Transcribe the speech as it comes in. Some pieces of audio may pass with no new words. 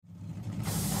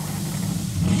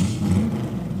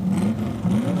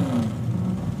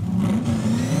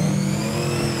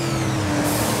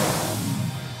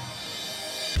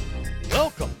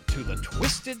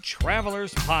Twisted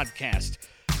Travelers Podcast,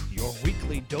 your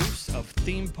weekly dose of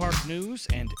theme park news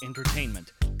and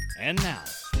entertainment. And now,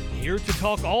 here to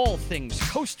talk all things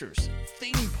coasters,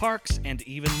 theme parks, and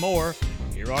even more,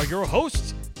 here are your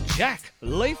hosts, Jack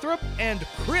Lathrop and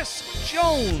Chris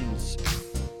Jones.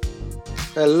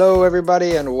 Hello,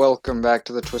 everybody, and welcome back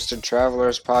to the Twisted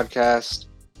Travelers Podcast.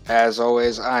 As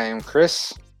always, I am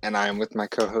Chris, and I am with my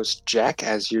co-host, Jack,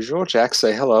 as usual. Jack,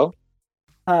 say hello.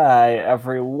 Hi,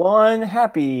 everyone.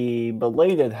 Happy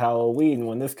belated Halloween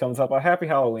when this comes up. A happy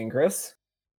Halloween, Chris.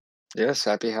 Yes,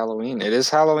 happy Halloween. It is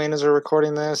Halloween as we're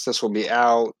recording this. This will be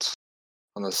out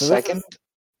on the 2nd.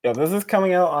 This is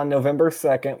coming out on November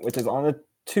 2nd, which is on a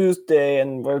Tuesday,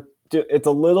 and it's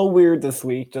a little weird this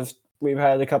week. We've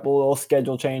had a couple little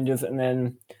schedule changes, and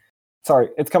then... Sorry,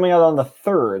 it's coming out on the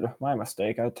 3rd. My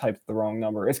mistake, I typed the wrong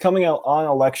number. It's coming out on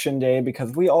Election Day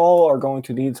because we all are going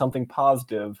to need something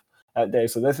positive that day.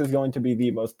 So this is going to be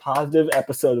the most positive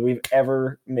episode we've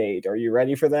ever made. Are you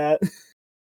ready for that?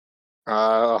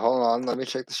 Hold on. Let me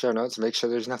check the show notes, make sure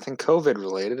there's nothing COVID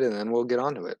related, and then we'll get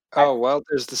on to it. Oh, well,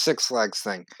 there's the Six Flags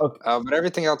thing. Okay. But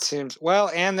everything else seems...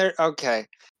 Well, and they're... Okay.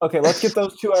 Okay, let's get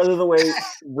those two out of the way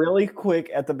really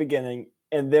quick at the beginning,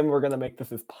 and then we're going to make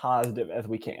this as positive as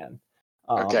we can.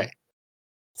 Okay.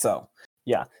 So,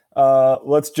 yeah.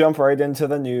 Let's jump right into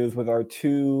the news with our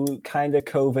two kind of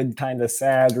COVID, kind of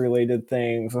sad related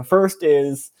things. The first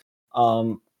is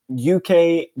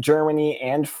UK, Germany,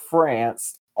 and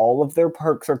France. All of their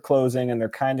parks are closing, and they're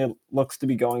kind of looks to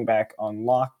be going back on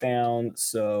lockdown.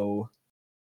 So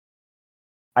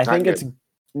I think it's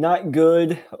not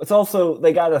good. It's also,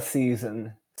 they got a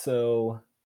season. So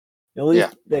at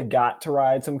least they got to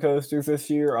ride some coasters this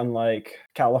year, unlike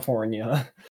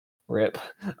California. Rip.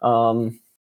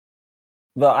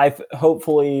 But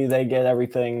hopefully they get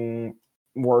everything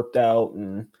worked out,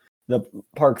 and the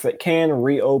parks that can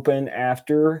reopen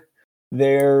after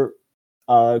their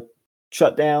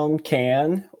shutdown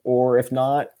can, or if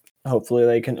not, hopefully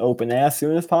they can open as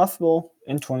soon as possible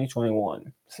in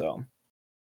 2021. So.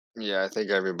 Yeah, I think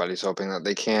everybody's hoping that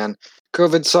they can.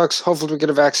 COVID sucks. Hopefully we get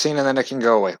a vaccine and then it can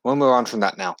go away. We'll move on from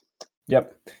that now.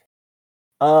 Yep.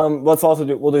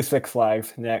 We'll do Six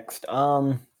Flags next.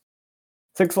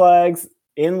 Six Flags,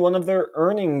 in one of their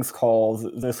earnings calls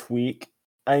this week,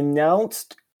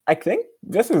 announced, I think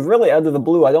this is really out of the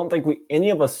blue, I don't think any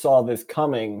of us saw this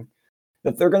coming,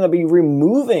 that they're going to be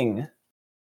removing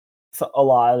a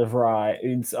lot of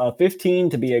rides, 15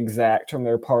 to be exact, from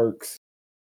their parks.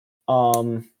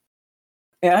 And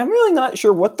I'm really not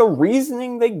sure what the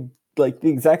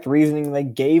exact reasoning they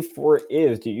gave for it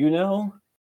is. Do you know?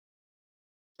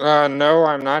 No,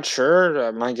 I'm not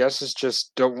sure. My guess is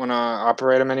just don't want to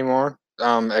operate them anymore.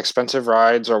 Expensive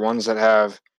rides or ones that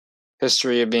have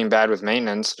history of being bad with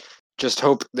maintenance. Just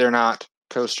hope they're not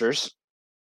coasters.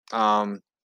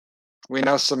 We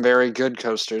know some very good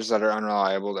coasters that are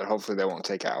unreliable that hopefully they won't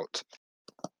take out.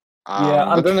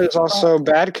 But then there's also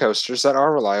bad coasters that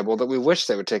are reliable that we wish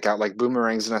they would take out, like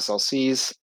boomerangs and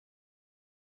SLCs.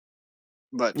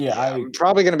 But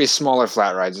probably going to be smaller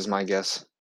flat rides is my guess.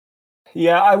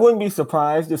 Yeah, I wouldn't be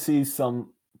surprised to see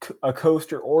a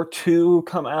coaster or two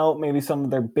come out. Maybe some of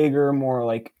their bigger, more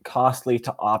like costly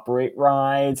to operate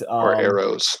rides. Or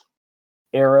arrows.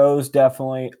 Arrows,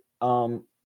 definitely.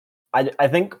 I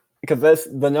think because that's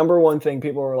the number one thing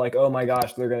people were like, oh my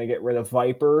gosh, they're going to get rid of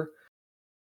Viper.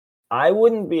 I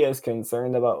wouldn't be as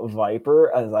concerned about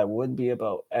Viper as I would be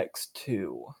about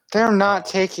X2. They're not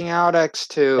taking out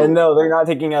X2. And no, they're not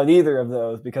taking out either of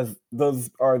those because those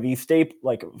are the staple.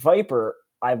 Like Viper,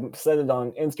 I've said it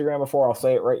on Instagram before, I'll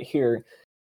say it right here.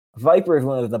 Viper is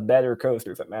one of the better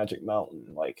coasters at Magic Mountain.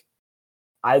 Like,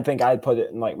 I think I'd put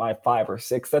it in like my 5 or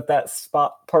 6 at that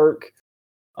spot park.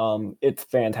 It's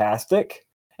fantastic.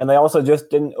 And they also just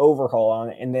did an overhaul on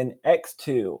it. And then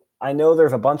X2, I know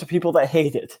there's a bunch of people that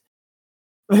hate it.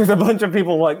 There's a bunch of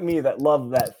people like me that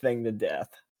love that thing to death.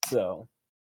 So,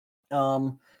 but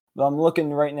I'm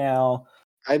looking right now.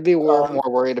 I'd be more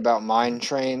worried about mine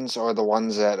trains or the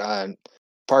ones at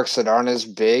parks that aren't as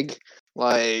big,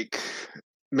 like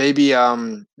maybe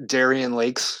Darien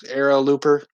Lakes Aero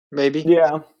Looper, maybe.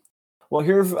 Yeah. Well,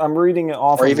 I'm reading it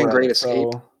off. Or of even Reddit, Great Escape.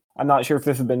 So I'm not sure if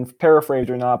this has been paraphrased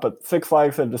or not, but Six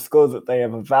Flags have disclosed that they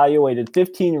have evaluated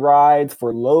 15 rides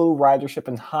for low ridership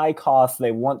and high costs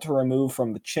they want to remove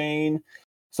from the chain.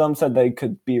 Some said they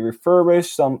could be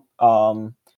refurbished. So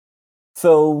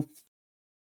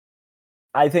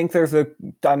I think there's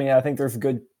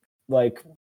good like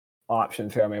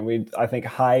options here. I think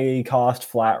high cost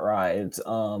flat rides.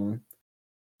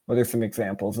 What are some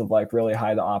examples of like really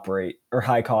high to operate or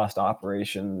high cost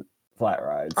operation flat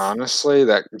rides? Honestly,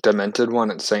 that Demented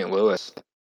one at St. Louis.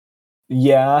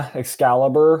 Yeah,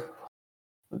 Excalibur.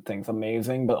 The thing's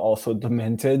amazing, but also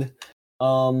demented.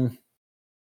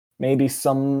 Maybe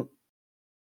some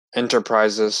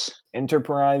Enterprises.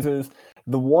 Enterprises.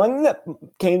 The one that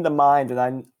came to mind,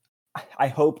 and I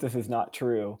hope this is not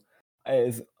true,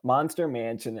 is Monster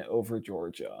Mansion over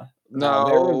Georgia. Now,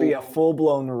 there would be a No,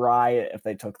 full-blown riot if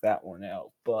they took that one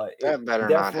out, but it that better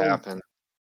not happen.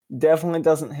 definitely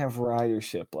doesn't have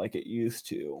ridership like it used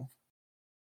to.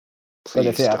 But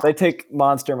if Please they don't. take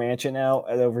Monster Mansion out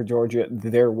at over Georgia,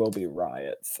 there will be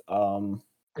riots.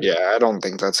 Yeah, I don't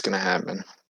think that's gonna happen.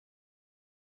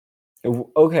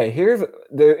 Okay,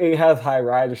 it has high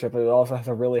ridership, but it also has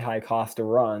a really high cost to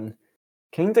run.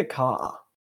 Kingda Ka.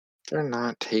 They're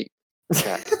not take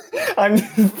that. I'm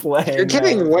just playing. You're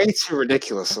getting way too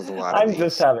ridiculous with a lot of I'm these.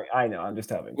 just having. I know. I'm just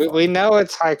having. We know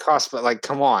it's high cost, but like,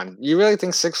 come on. You really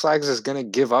think Six Flags is gonna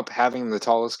give up having the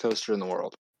tallest coaster in the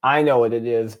world? I know what it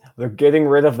is. They're getting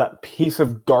rid of that piece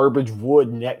of garbage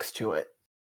wood next to it.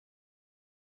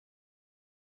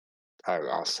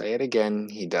 I'll say it again.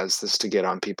 He does this to get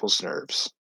on people's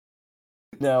nerves.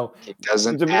 No, He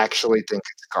doesn't actually think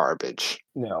it's garbage.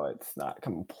 No, it's not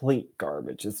complete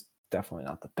garbage. It's definitely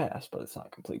not the best, but it's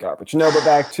not complete garbage. No, but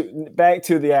back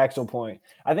to the actual point.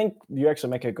 I think you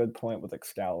actually make a good point with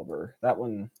Excalibur. That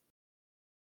one,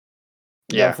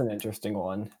 that's an interesting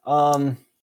one.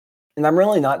 And I'm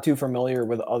really not too familiar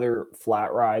with other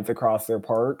flat rides across their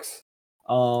parks.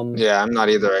 Yeah, I'm not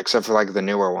either, except for like the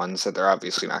newer ones that they're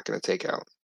obviously not going to take out.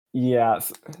 Yeah.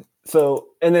 So,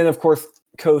 and then of course,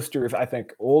 coasters. I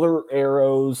think older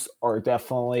Arrows are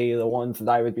definitely the ones that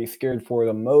I would be scared for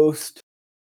the most.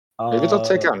 Maybe they'll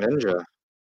take out Ninja.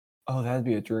 Oh, that'd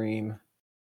be a dream.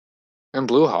 And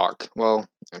Blue Hawk. Well,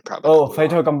 probably. Oh, if I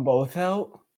took them both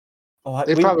out? Oh,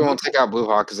 they probably won't take out Blue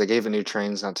Hawk because they gave it new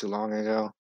trains not too long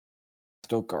ago.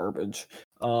 Still garbage.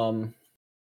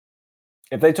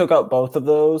 If they took out both of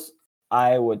those,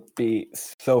 I would be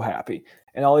so happy.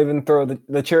 And I'll even throw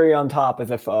the cherry on top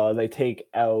as if they take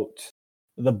out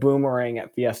the Boomerang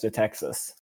at Fiesta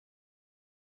Texas.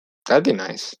 That'd be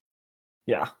nice.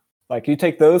 Yeah. Like, you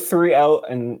take those three out,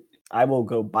 and I will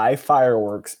go buy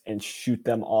fireworks and shoot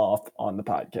them off on the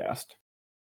podcast.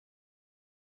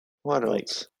 What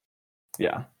else?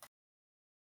 Yeah.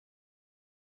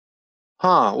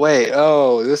 Huh, wait.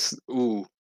 Oh, this. Ooh.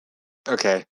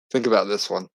 Okay. Think about this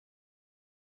one.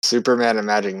 Superman and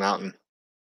Magic Mountain.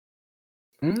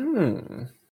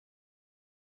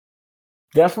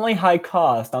 Definitely high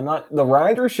cost. The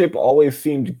ridership always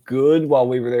seemed good while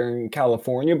we were there in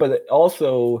California, but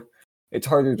it's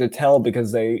harder to tell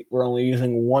because they were only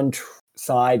using one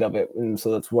side of it, and so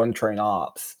that's one train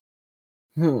ops.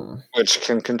 Which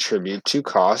can contribute to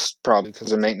cost, probably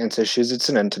because of maintenance issues. It's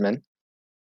an Intamin.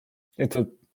 It's a,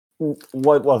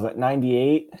 what was it,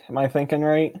 98? Am I thinking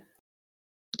right?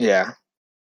 Yeah.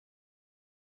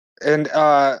 And,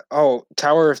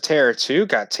 Tower of Terror 2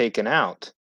 got taken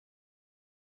out.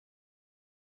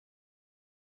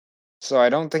 So I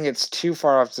don't think it's too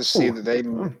far off to see that they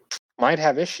might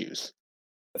have issues.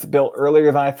 It's built earlier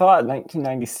than I thought,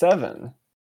 1997.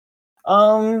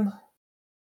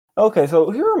 Okay,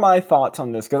 so here are my thoughts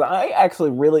on this, because I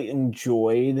actually really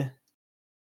enjoyed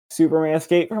Superman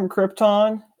Escape from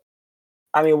Krypton.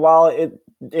 I mean, while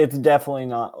it's definitely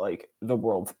not like the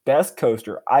world's best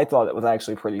coaster, I thought it was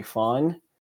actually pretty fun.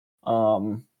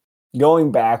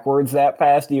 Going backwards that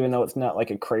fast, even though it's not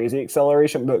like a crazy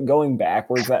acceleration, but going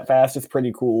backwards that fast is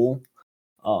pretty cool.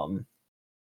 I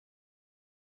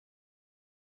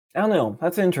don't know.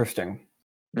 That's interesting.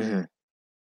 Mm-hmm.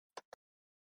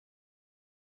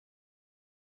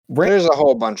 There's a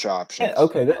whole bunch of options. Yeah,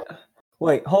 okay.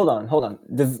 Wait, hold on.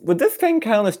 Would this thing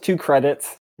count as 2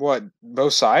 credits? What?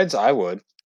 Both sides? I would.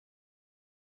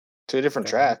 2 different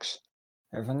tracks.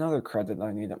 There's another credit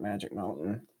I need at Magic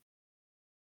Mountain.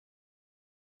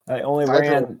 I only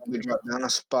ran. We dropped down a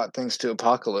spot thanks to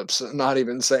Apocalypse, not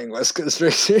even saying West Coast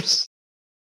Racers.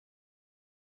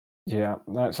 Yeah,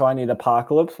 so I need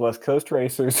Apocalypse, West Coast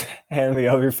Racers, and the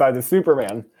other side of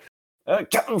Superman.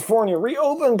 California,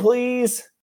 reopen, please.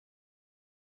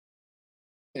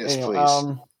 Yes,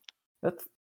 please.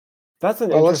 That's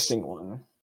an interesting one.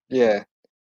 Yeah.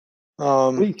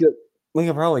 We could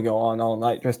probably go on all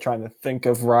night just trying to think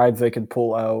of rides they could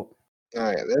pull out. Oh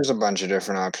yeah, there's a bunch of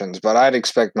different options, but I'd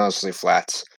expect mostly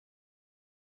flats.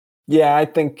 Yeah, I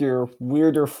think your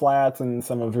weirder flats and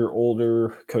some of your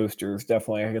older coasters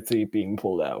definitely I could see being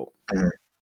pulled out. Mm-hmm.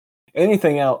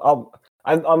 Anything else?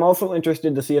 I'm also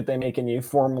interested to see if they make any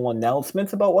formal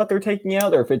announcements about what they're taking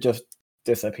out, or if it just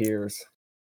disappears.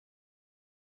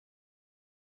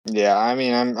 Yeah, I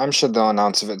mean, I'm sure they'll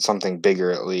announce if it's something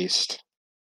bigger at least.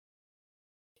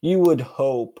 You would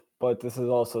hope, but this is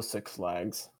also Six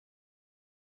Flags.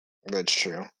 That's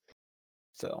true.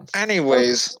 So,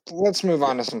 anyways, let's move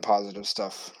on to some positive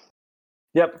stuff.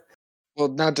 Yep. Well,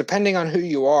 now depending on who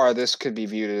you are, this could be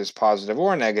viewed as positive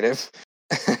or negative.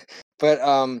 But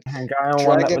one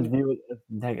that would view it as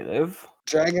negative.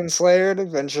 Dragon Slayer at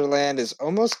Adventureland is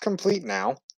almost complete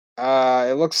now.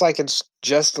 It looks like it's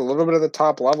just a little bit of the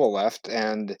top level left,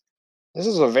 and this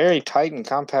is a very tight and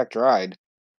compact ride.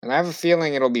 And I have a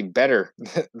feeling it'll be better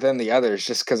than the others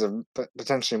just because of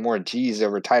potentially more G's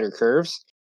over tighter curves.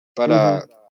 But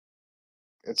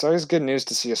it's always good news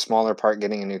to see a smaller part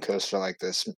getting a new coaster like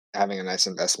this, having a nice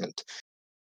investment.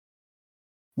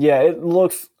 Yeah, it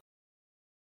looks...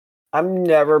 I've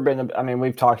never been...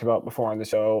 we've talked about it before on the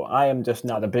show. I am just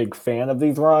not a big fan of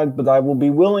these rides, but I will be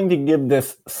willing to give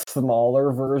this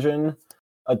smaller version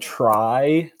a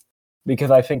try,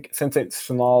 because I think since it's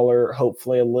smaller,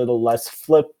 hopefully a little less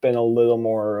flip and a little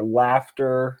more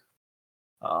laughter.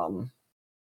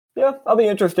 Yeah, I'll be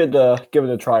interested to give it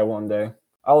a try one day.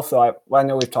 Also, I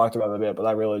know we've talked about it a bit, but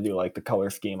I really do like the color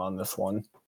scheme on this one.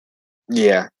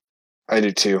 Yeah, I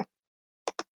do too.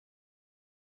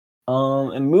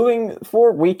 And moving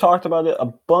forward, we talked about it a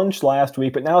bunch last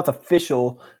week, but now it's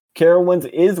official. Carowinds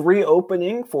is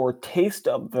reopening for Taste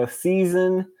of the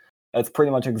Season. That's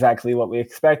pretty much exactly what we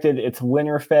expected. It's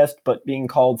Winterfest, but being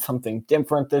called something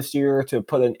different this year to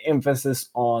put an emphasis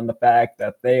on the fact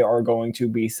that they are going to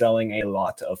be selling a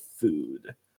lot of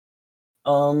food.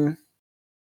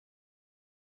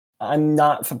 I'm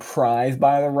not surprised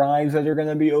by the rides that are going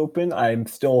to be open. I'm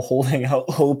still holding out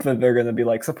hope that they're going to be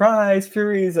like, surprise,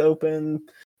 Fury's open.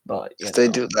 But if they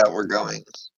do that, we're going.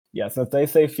 Yes, if they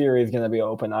say Fury is going to be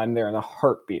open, I'm there in a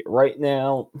heartbeat. Right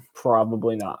now,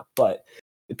 probably not. But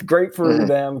it's great for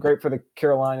them, great for the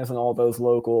Carolinas and all those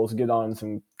locals. Get on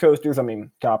some coasters.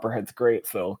 Copperhead's great,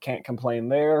 so can't complain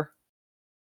there.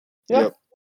 Yeah. Yep.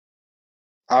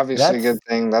 Obviously, a good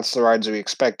thing. That's the rides we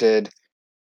expected.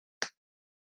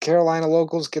 Carolina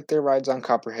locals get their rides on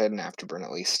Copperhead and Afterburn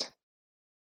at least.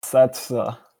 That's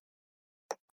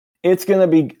it's gonna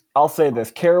be. I'll say this: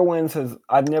 Carowinds has.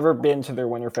 I've never been to their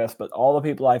Winterfest, but all the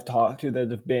people I've talked to that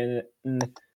have been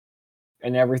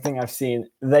and everything I've seen,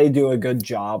 they do a good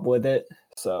job with it.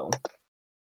 So,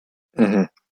 but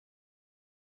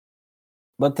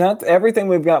that's everything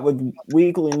we've got with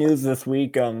weekly news this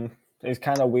week. It's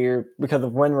kind of weird because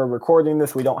of when we're recording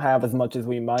this, we don't have as much as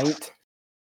we might.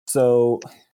 So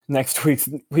next week's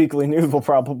weekly news will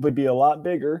probably be a lot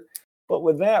bigger. But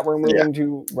with that, we're moving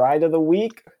to Ride of the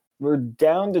Week. We're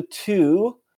down to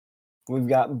 2. We've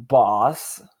got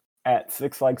Boss at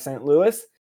Six Flags St. Louis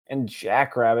and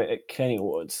Jackrabbit at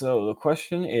Kennywood. So the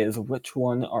question is, which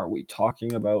one are we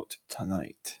talking about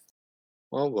tonight?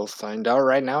 Well, we'll find out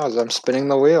right now as I'm spinning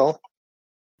the wheel.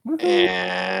 Woo-hoo.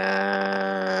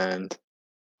 And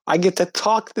I get to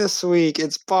talk this week.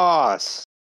 It's Boss.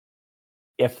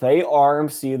 If they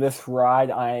RMC this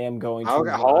ride, I am going to.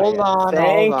 Okay, hold on.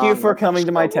 Thank you for coming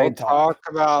to my TED Talk. We'll talk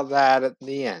about that at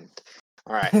the end.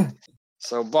 All right.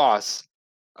 So, Boss,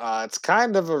 it's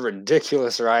kind of a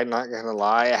ridiculous ride, not going to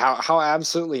lie. How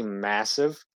absolutely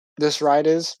massive this ride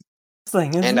is. This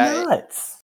thing is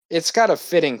nuts. It's got a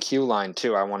fitting queue line,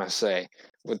 too, I want to say.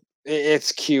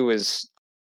 Its queue is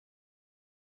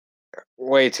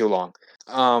way too long.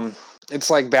 It's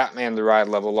like Batman the Ride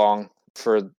level long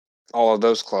for all of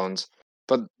those clones.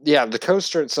 But yeah, the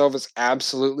coaster itself is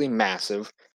absolutely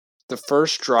massive. The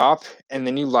first drop, and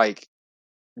then you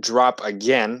drop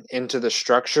again into the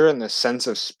structure, and the sense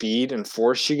of speed and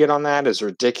force you get on that is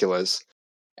ridiculous.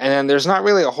 And then there's not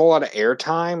really a whole lot of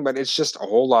airtime, but it's just a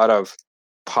whole lot of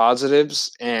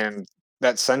positives and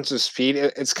that sense of speed.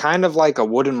 It's kind of like a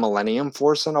wooden Millennium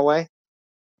Force in a way.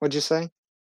 Would you say?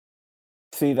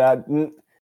 See that?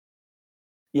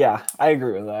 Yeah, I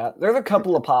agree with that. There's a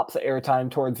couple of pops of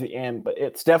airtime towards the end, but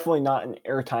it's definitely not an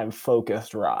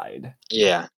airtime-focused ride.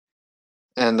 Yeah.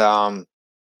 And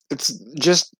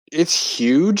it's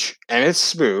huge, and it's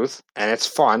smooth, and it's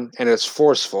fun, and it's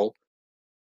forceful.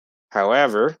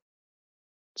 However,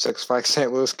 Six Flags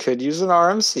St. Louis could use an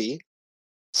RMC.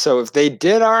 So if they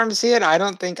did RMC it, I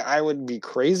don't think I would be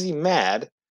crazy mad.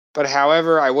 But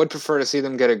however, I would prefer to see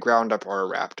them get a Ground Up or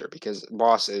a Raptor, because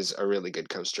Boss is a really good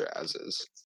coaster as is.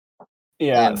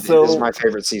 Yeah, and so it is my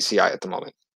favorite CCI at the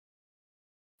moment.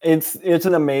 It's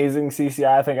an amazing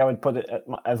CCI. I think I would put it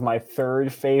as my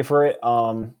third favorite,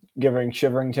 giving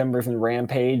Shivering Timbers and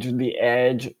Rampage the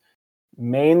edge,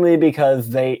 mainly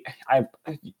because I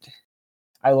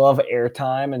love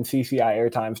airtime, and CCI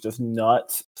airtime's just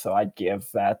nuts, so I'd give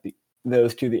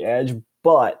those two the edge.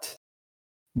 But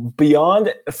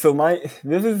beyond,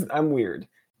 I'm weird.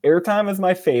 airtime is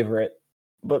my favorite,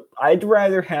 but I'd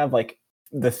rather have like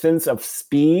the sense of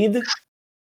speed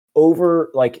over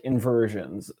like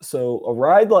inversions. So a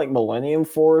ride like Millennium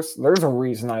Force, there's a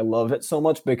reason I love it so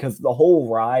much, because the whole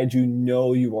ride,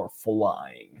 you are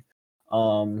flying.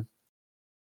 And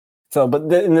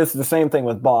this is the same thing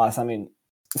with Boss. I mean,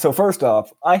 so first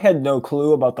off, I had no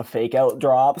clue about the fake out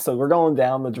drop. So we're going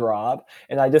down the drop,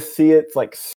 and I just see it's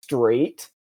like straight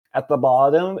at the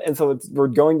bottom, and so we're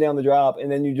going down the drop,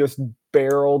 and then you just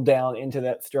barrel down into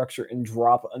that structure and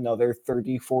drop another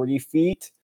 30, 40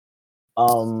 feet.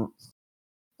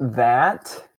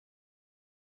 That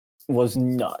was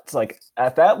nuts. Like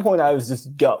at that point, I was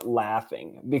just gut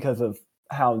laughing because of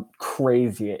how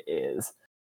crazy it is.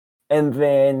 And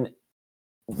then,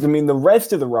 I mean, the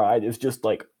rest of the ride is just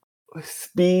like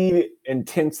speed,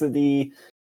 intensity,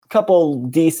 a couple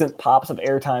decent pops of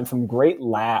airtime, some great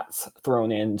lats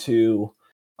thrown into.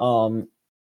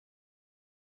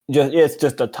 It's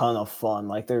just a ton of fun.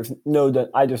 Like there's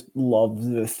I just love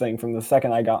this thing from the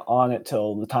second I got on it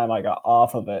till the time I got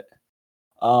off of it.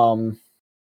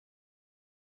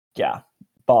 Yeah,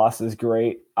 Boss is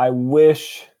great. I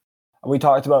wish we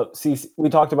talked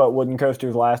about wooden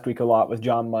coasters last week a lot with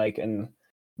John Mike, and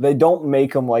they don't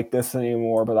make them like this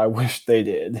anymore, but I wish they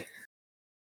did.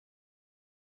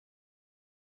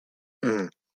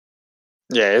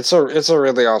 Yeah, it's a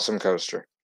really awesome coaster.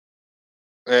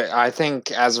 I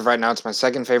think as of right now, it's my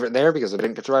second favorite there because I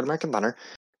didn't get to ride American Thunder,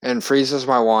 and Freeze is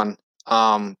my one.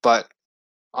 But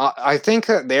I think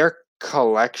that their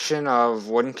collection of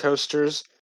wooden coasters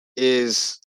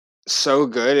is so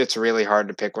good, it's really hard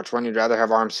to pick which one you'd rather have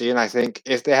RMC. And I think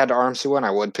if they had the RMC one,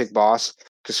 I would pick Boss,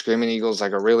 because Screaming Eagle is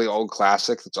like a really old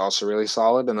classic that's also really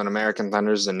solid, and then American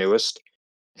Thunder is the newest,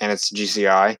 and it's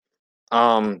GCI.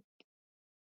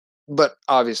 But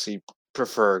obviously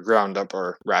prefer Ground Up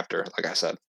or Raptor, like I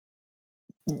said.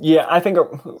 Yeah, I think a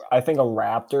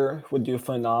Raptor would do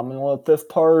phenomenal at this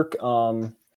park.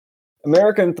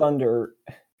 American Thunder,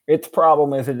 its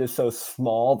problem is it is so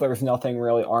small. There's nothing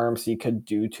really RMC could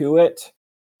do to it,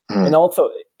 and also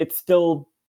it's still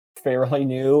fairly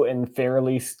new and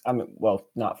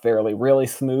not fairly, really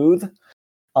smooth.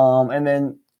 And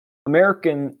then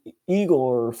American Eagle,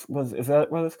 or is that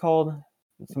what it's called?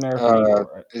 It's American Eagle,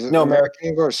 right? Is it American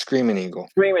Eagle or Screaming Eagle?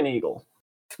 Screaming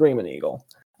Eagle.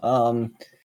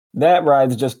 That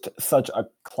ride's just such a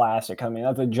classic. I mean,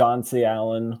 that's a John C.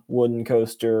 Allen wooden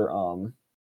coaster.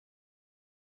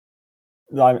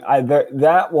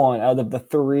 That one, out of the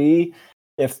three,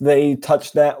 if they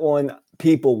touched that one,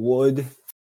 people would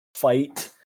fight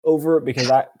over it, because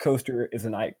that coaster is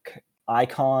an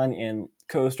icon in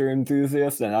coaster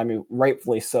enthusiasts, and I mean,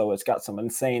 rightfully so. It's got some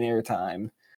insane airtime.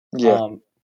 Yeah.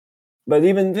 But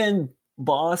even then,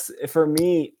 Boss, for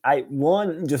me,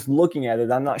 just looking at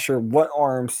it, I'm not sure what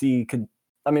RMC could.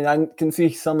 I mean, I can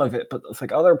see some of it, but it's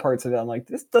like other parts of it, I'm like,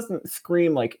 this doesn't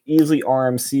scream like easily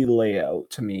RMC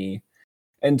layout to me.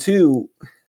 And two,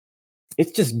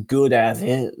 it's just good as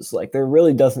is. Like, there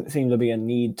really doesn't seem to be a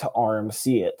need to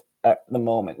RMC it at the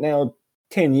moment. Now,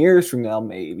 10 years from now,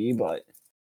 maybe, but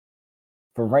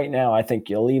for right now, I think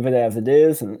you'll leave it as it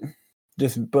is and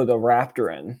just put a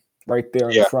Raptor in right there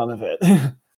in front of it.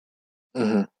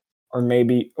 Mm-hmm. Or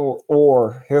maybe,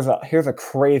 or here's a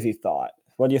crazy thought.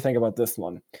 What do you think about this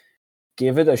one?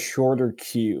 Give it a shorter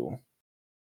queue.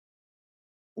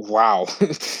 Wow.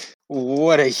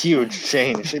 What a huge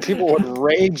change. People would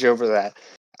rage over that.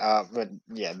 But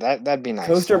yeah, that'd be nice.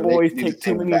 Coaster boys take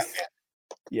too many.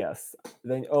 Yes.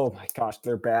 Then, oh my gosh,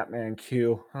 their Batman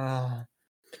queue.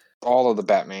 All of the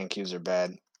Batman queues are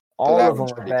bad. All of them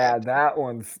are bad. That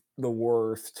one's the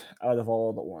worst out of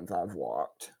all the ones I've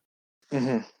walked.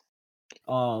 Mm-hmm.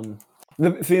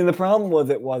 The problem with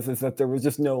it is that there was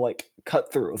just no like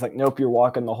cut through. It was like, nope, you're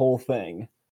walking the whole thing.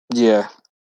 Yeah.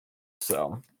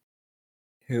 So,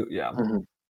 yeah. Mm-hmm.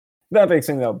 That big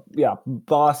thing though, yeah,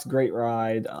 Boss, great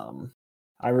ride.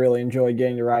 I really enjoyed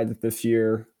getting to ride it this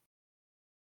year.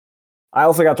 I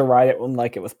also got to ride it when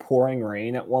like it was pouring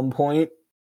rain at one point.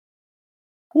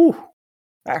 Whew,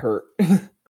 that hurt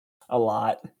a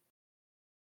lot.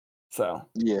 So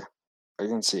yeah, I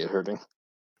can see it hurting.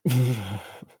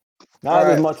 Not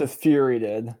as much as Fury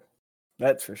did.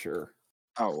 That's for sure.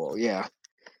 Oh well, yeah.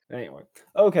 Anyway,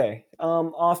 okay.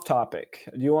 Off topic.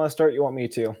 Do you want to start? You want me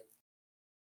to?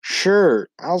 Sure,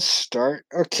 I'll start.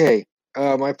 Okay.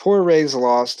 My poor Rays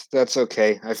lost. That's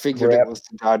okay. I figured it was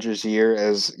the Dodgers' year,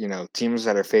 as you know, teams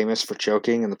that are famous for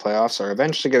choking in the playoffs are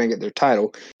eventually going to get their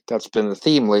title. That's been the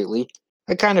theme lately.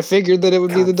 I kind of figured that it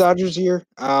would be the Dodgers' year.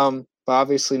 But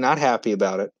obviously not happy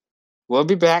about it. We'll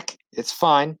be back. It's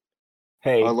fine.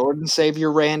 Hey, Our Lord and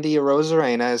Savior Randy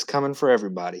Arozarena is coming for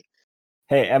everybody.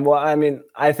 hey, and well, I mean,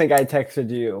 I think I texted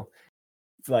you.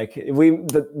 It's like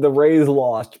the Rays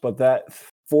lost, but that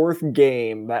fourth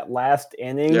game, that last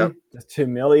inning, Yep. just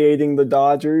humiliating the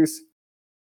Dodgers,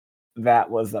 that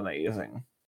was amazing.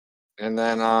 And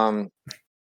then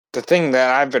the thing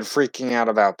that I've been freaking out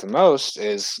about the most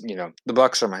is, the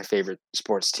Bucks are my favorite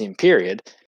sports team, period.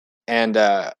 And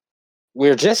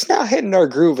we're just now hitting our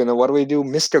groove. And then what do?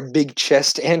 Mr. Big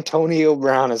Chest Antonio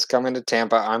Brown is coming to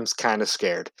Tampa. I'm kind of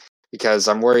scared because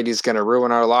I'm worried he's going to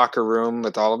ruin our locker room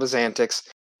with all of his antics.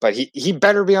 But he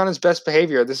better be on his best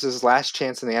behavior. This is his last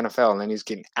chance in the NFL, and then he's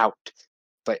getting out.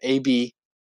 But AB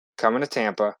coming to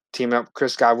Tampa, team up with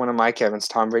Chris Godwin and Mike Evans,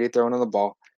 Tom Brady throwing on the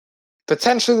ball.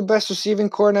 Potentially the best receiving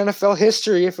core in NFL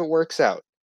history if it works out.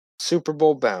 Super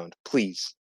Bowl bound,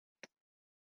 please.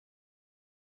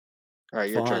 All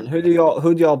right, your turn. Who do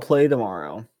y'all play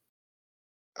tomorrow?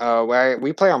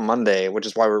 We play on Monday, which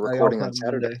is why we're recording on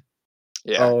Saturday. Monday?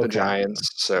 Yeah, Oh, the okay.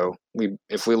 Giants. So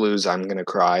if we lose, I'm gonna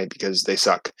cry because they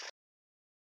suck.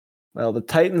 Well, the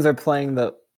Titans are playing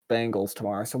the Bengals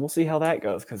tomorrow, so we'll see how that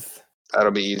goes. Because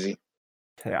That'll be easy.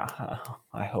 yeah,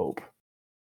 I hope.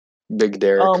 Big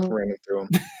Derek running through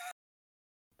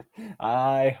him.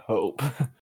 I hope.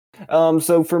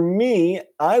 So for me,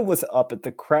 I was up at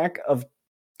the crack of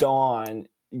dawn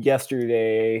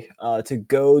yesterday to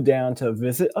go down to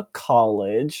visit a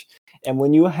college. And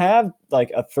when you have like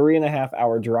a 3.5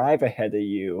 hour drive ahead of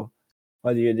you,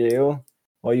 what do?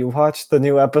 Well, you watch the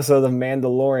new episode of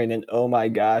Mandalorian, and oh my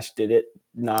gosh, did it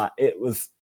not?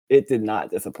 It did not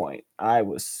disappoint. I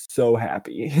was so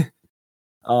happy.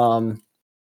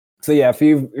 So yeah, if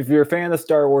you're a fan of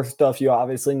Star Wars stuff, you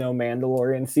obviously know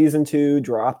Mandalorian Season 2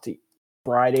 dropped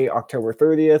Friday, October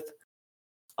 30th.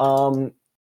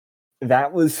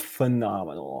 That was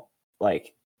phenomenal.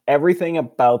 Like, everything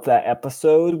about that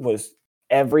episode was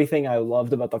everything I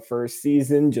loved about the first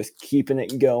season, just keeping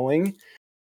it going.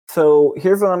 So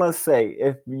here's what I'm going to say.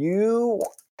 If you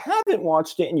haven't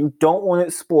watched it and you don't want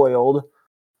it spoiled,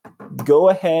 go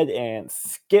ahead and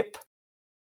skip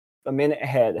a minute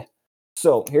ahead.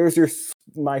 So here's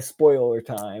my spoiler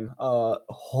time. The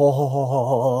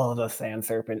Sand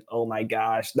Serpent. Oh my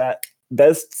gosh, that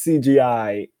best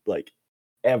CGI like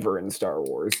ever in Star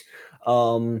Wars.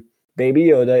 Baby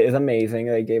Yoda is amazing.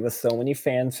 They gave us so many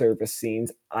fan service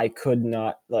scenes. I couldn't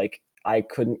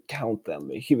count them.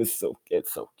 It's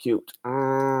so cute.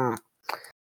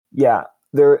 Yeah.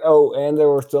 There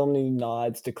were so many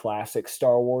nods to classic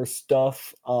Star Wars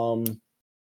stuff.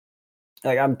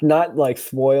 Like, I'm not like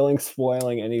spoiling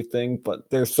anything, but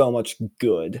there's so much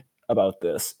good about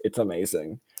this. It's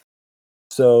amazing.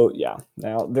 So yeah,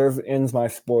 now ends my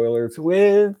spoilers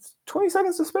with 20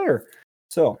 seconds to spare.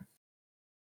 So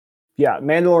yeah,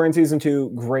 Mandalorian Season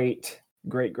 2, great.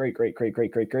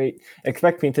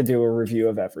 Expect me to do a review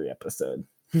of every episode.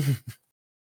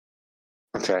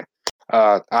 Okay.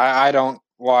 I don't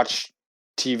watch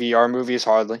TV or movies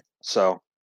hardly, so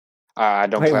I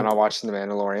don't plan on watching The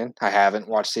Mandalorian. I haven't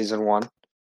watched Season 1.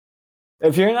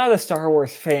 If you're not a Star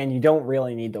Wars fan, you don't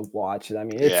really need to watch it. I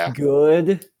mean, it's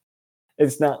good.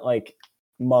 It's not like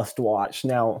must watch.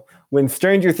 Now, when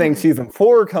Stranger Things Season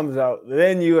 4 comes out,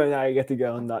 then you and I get to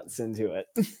go nuts into it.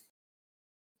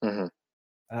 Mm-hmm.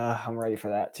 I'm ready for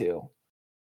that too.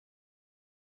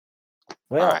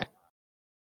 Well, all right.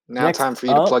 Now time for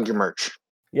you to plug your merch.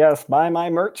 Yes, buy my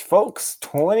merch, folks.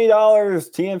 $20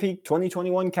 TMP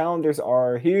 2021 calendars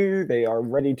are here. They are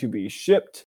ready to be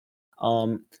shipped.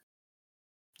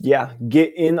 Yeah,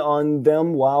 get in on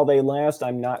them while they last.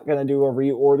 I'm not going to do a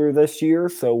reorder this year,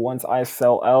 so once I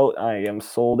sell out, I am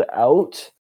sold out.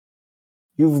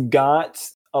 You've got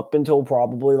up until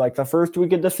probably like the first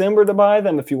week of December to buy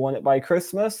them if you want it by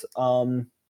Christmas.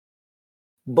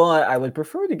 But I would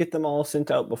prefer to get them all sent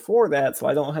out before that so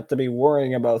I don't have to be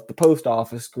worrying about the post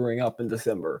office screwing up in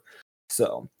December.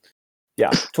 So, yeah,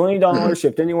 $20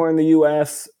 shipped anywhere in the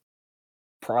U.S.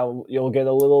 Probably you'll get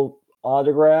a little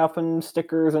autograph and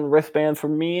stickers and wristbands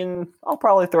from me, and I'll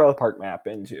probably throw a park map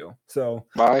in too. So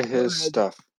buy his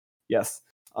stuff. Yes.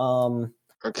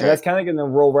 Okay. And that's kind of going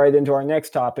to roll right into our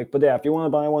next topic. But yeah, if you want to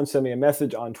buy one, send me a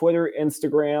message on Twitter,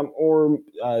 Instagram, or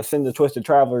send the Twisted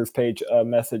Travelers page a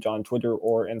message on Twitter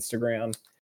or Instagram.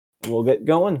 And we'll get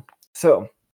going. So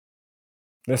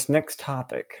this next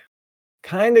topic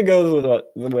kind of goes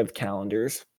with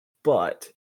calendars, but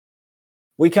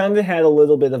we kind of had a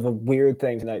little bit of a weird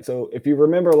thing tonight. So if you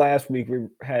remember last week, we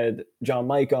had John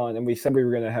Mike on, and we said we were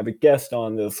going to have a guest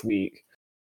on this week.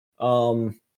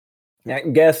 Those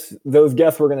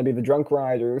guests were going to be the Drunk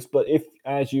Riders, but if,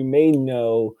 as you may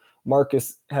know,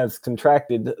 Marcus has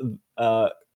contracted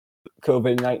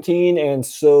COVID-19, and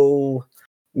so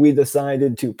we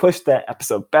decided to push that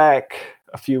episode back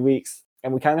a few weeks,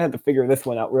 and we kind of had to figure this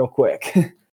one out real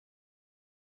quick.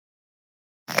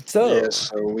 Yeah,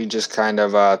 so we just kind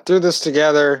of threw this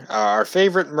together. Our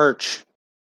favorite merch.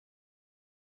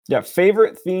 Yeah,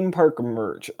 favorite theme park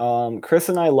merch. Chris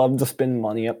and I love to spend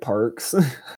money at parks.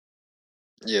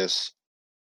 Yes.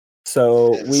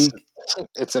 So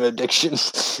it's an addiction.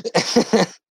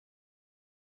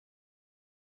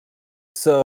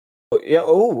 So yeah,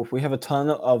 we have a ton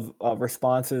of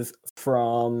responses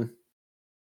from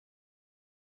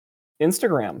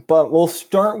Instagram, but we'll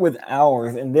start with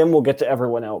ours and then we'll get to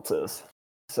everyone else's.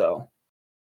 So,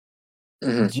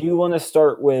 do you want to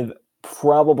start with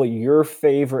probably your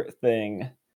favorite thing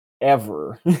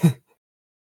ever?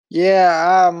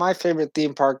 Yeah, my favorite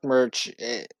theme park merch.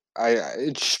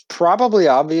 It's probably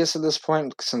obvious at this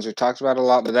point since we talked about it a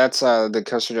lot, but that's the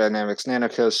Coaster Dynamics Nano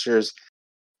Coasters.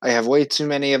 I have way too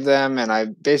many of them, and I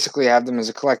basically have them as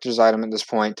a collector's item at this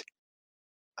point.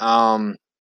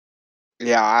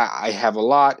 Yeah, I have a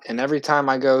lot, and every time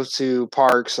I go to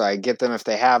parks, I get them if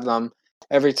they have them.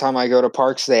 Every time I go to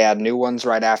parks, they add new ones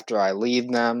right after I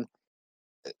leave them.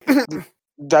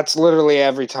 That's literally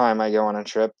every time I go on a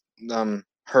trip.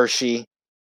 Hershey,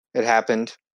 it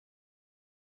happened.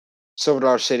 Silver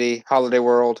Dollar City, Holiday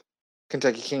World,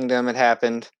 Kentucky Kingdom, it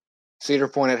happened. Cedar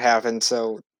Point, it happened.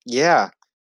 So, yeah,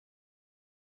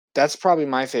 that's probably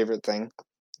my favorite thing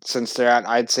since they're at,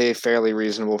 I'd say, a fairly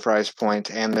reasonable price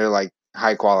point and they're like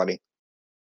high quality.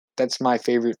 That's my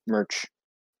favorite merch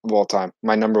of all time.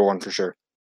 My number one for sure.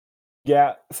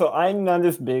 Yeah, so I'm not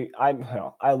as big.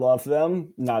 I love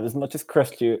them, not as much as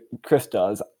Chris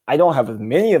does. I don't have as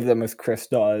many of them as Chris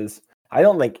does. I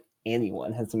don't think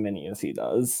anyone has as many as he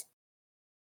does.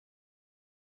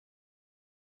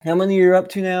 How many are you up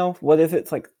to now? What is it?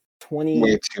 It's like 20.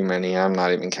 Way too many. I'm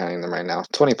not even counting them right now.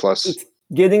 20 plus. It's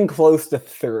getting close to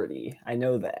 30. I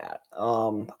know that.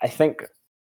 I think,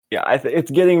 yeah,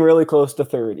 it's getting really close to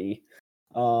 30.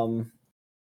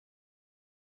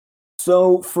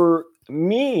 So for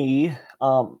me,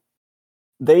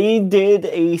 they did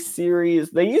a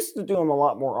series. They used to do them a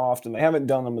lot more often. They haven't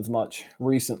done them as much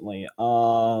recently.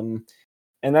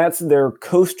 And that's their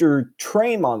coaster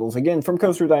train models, again from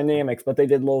Coaster Dynamics, but they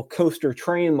did little coaster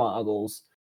train models.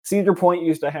 Cedar Point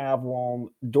used to have one.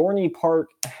 Dorney Park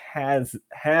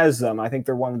has them. I think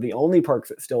they're one of the only parks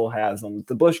that still has them.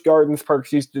 The Busch Gardens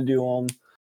parks used to do them.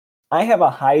 I have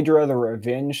a Hydra the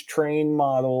Revenge train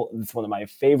model. It's one of my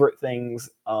favorite things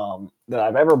that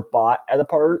I've ever bought at a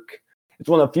park. It's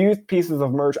one of the few pieces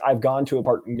of merch I've gone to a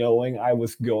park knowing I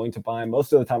was going to buy.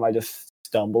 Most of the time I just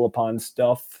stumble upon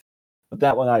stuff. But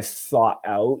that one I sought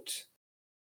out.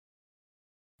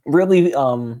 Really,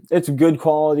 it's good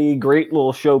quality, great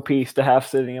little showpiece to have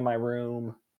sitting in my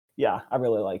room. Yeah, I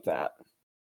really like that.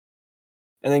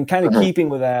 And then kind of keeping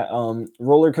with that,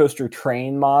 roller coaster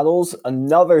train models,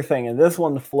 another thing, and this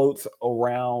one floats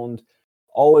around,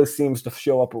 always seems to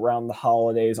show up around the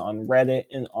holidays on Reddit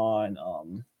and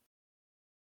on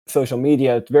social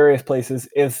media at various places,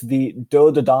 is the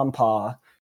Dodonpa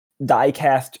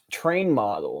die-cast train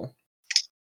model.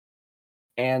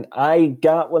 And I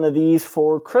got one of these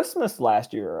for Christmas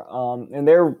last year. And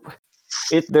they're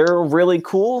really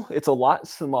cool. It's a lot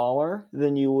smaller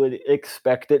than you would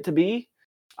expect it to be.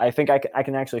 I think I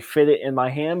can actually fit it in my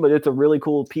hand, but it's a really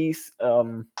cool piece.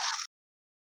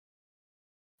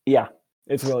 Yeah,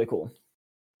 it's really cool.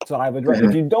 So I would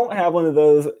if you don't have one of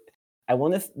those,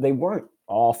 they weren't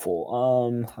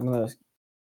awful. I'm gonna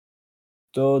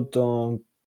Dodonpa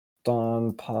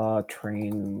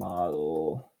train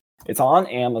model. It's on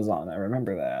Amazon. I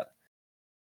remember that.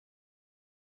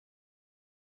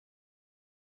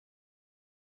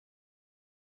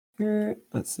 Here,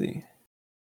 let's see.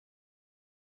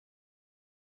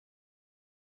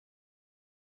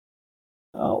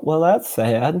 Oh, well, that's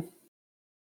sad.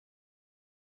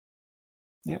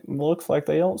 It looks like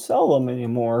they don't sell them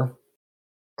anymore.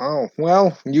 Oh,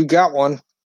 well, you got one.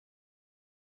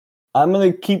 I'm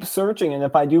going to keep searching, and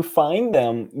if I do find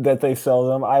them that they sell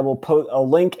them, I will put a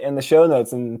link in the show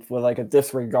notes and with like a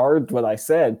disregard what I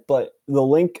said, but the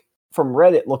link from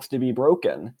Reddit looks to be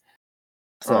broken.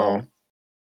 So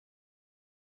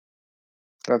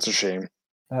that's a shame.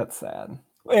 That's sad.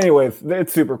 Anyways,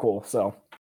 it's super cool. So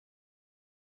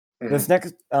this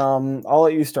next, I'll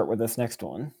let you start with this next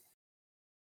one.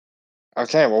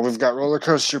 Okay, well, we've got roller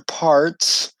coaster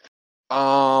parts.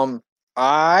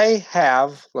 I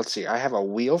have a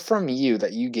wheel from you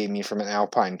that you gave me from an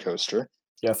Alpine coaster.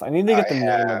 Yes, I need to get the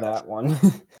name of that one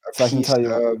so I can tell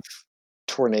you. A piece of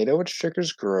Tornado at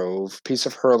Strickers Grove, piece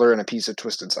of Hurler, and a piece of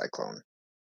Twisted Cyclone.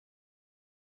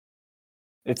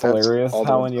 It's That's hilarious all the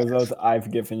how ones many of I have. those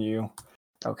I've given you.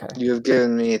 Okay. You have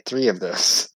given me 3 of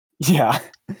those. Yeah.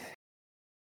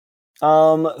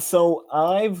 So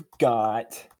I've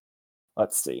got,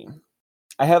 let's see.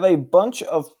 I have a bunch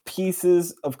of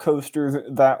pieces of coasters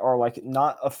that are like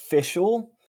not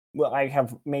official. Well, I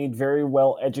have made very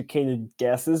well educated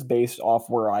guesses based off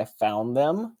where I found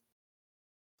them.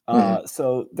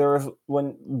 So there was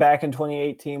when back in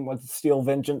 2018 when Steel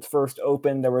Vengeance first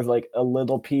opened, there was like a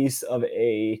little piece of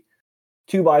a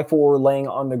 2x4 laying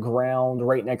on the ground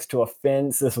right next to a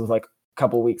fence. This was like a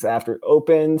couple weeks after it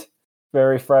opened.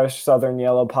 Very fresh Southern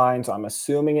Yellow Pine, so I'm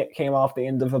assuming it came off the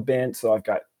end of a bench. So I've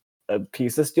got a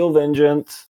piece of Steel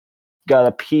Vengeance, got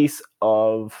a piece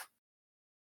of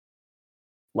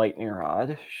Lightning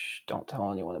Rod. Shh, don't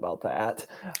tell anyone about that.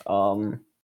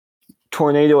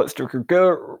 Tornado at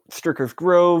Stricker's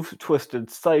Grove, Twisted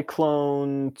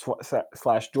Cyclone /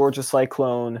 Georgia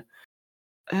Cyclone.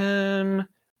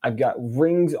 I've got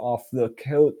rings off the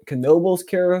Knoebels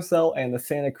Carousel and the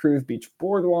Santa Cruz Beach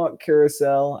Boardwalk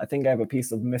Carousel. I think I have a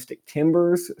piece of Mystic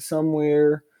Timbers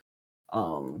somewhere.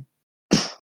 I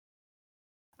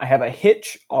have a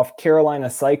hitch off Carolina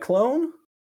Cyclone.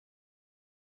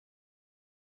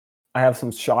 I have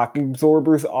some shock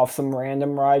absorbers off some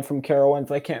random ride from Carowinds.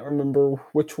 I can't remember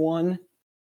which one.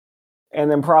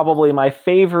 And then probably my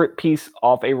favorite piece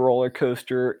off a roller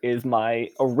coaster is my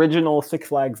original Six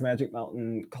Flags Magic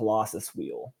Mountain Colossus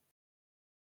wheel.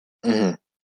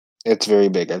 It's very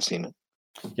big. I've seen it.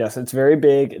 Yes, it's very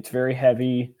big. It's very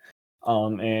heavy,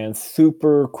 and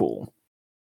super cool.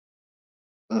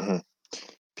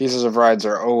 Pieces of rides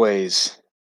are always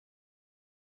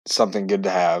something good to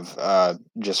have,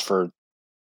 just for,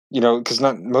 because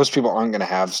not most people aren't going to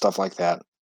have stuff like that.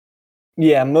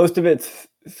 Yeah, most of it's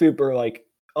super like.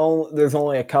 Oh, there's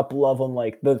only a couple of them.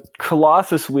 Like the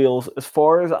Colossus wheels, as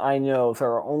far as I know, there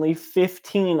are only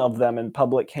 15 of them in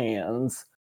public hands.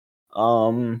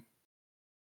 I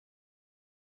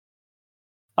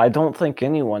don't think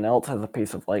anyone else has a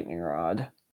piece of Lightning Rod.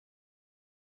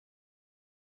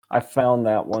 I found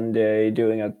that one day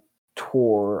doing a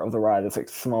tour of the ride. It's like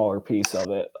a smaller piece of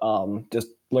it. Just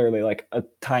literally like a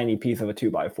tiny piece of a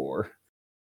 2x4.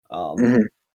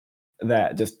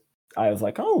 That just, I was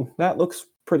like, oh, that looks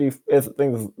pretty.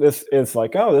 This is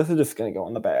like, oh, this is just gonna go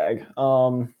in the bag.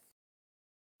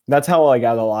 That's how I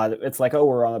got a lot of. It's like, oh,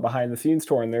 we're on a behind the scenes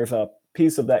tour, and there's a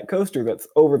piece of that coaster that's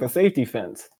over the safety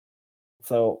fence.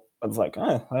 So I was like,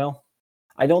 oh, well,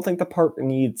 I don't think the park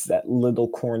needs that little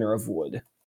corner of wood.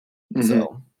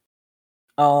 So,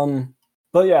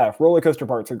 but yeah, roller coaster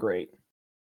parks are great.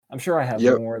 I'm sure I have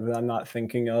more that I'm not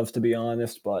thinking of, to be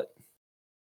honest, but.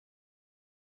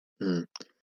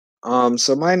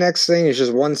 So my next thing is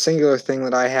just one singular thing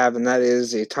that I have, and that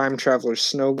is a Time Traveler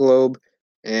snow globe.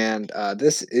 And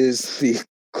this is the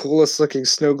coolest looking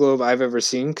snow globe I've ever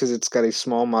seen because it's got a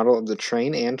small model of the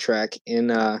train and track in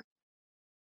the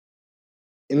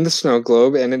snow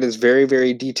globe, and it is very,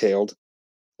 very detailed.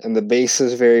 And the base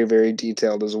is very, very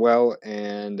detailed as well.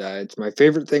 And it's my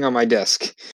favorite thing on my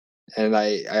desk. And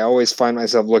I always find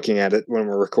myself looking at it when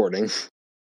we're recording.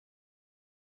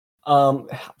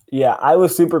 Yeah, I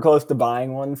was super close to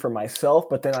buying one for myself,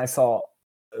 but then I saw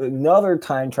another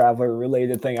time traveler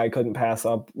related thing I couldn't pass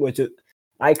up, which is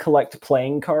I collect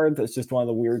playing cards. It's just one of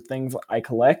the weird things I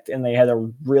collect, and they had a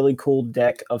really cool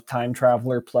deck of time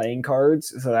traveler playing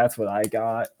cards, so that's what I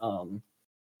got.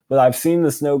 But I've seen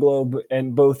the snow globe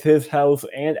in both his house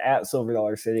and at Silver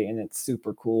Dollar City, and it's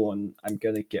super cool, and I'm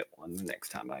gonna get one the next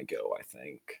time I go, I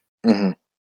think.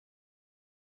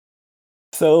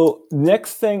 So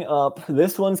next thing up,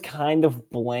 this one's kind of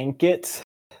blanket,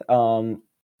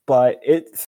 but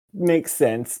it makes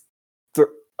sense.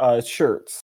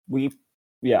 Shirts.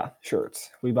 Shirts.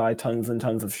 We buy tons and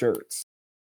tons of shirts.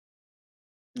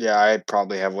 Yeah, I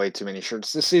probably have way too many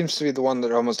shirts. This seems to be the one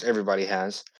that almost everybody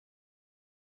has.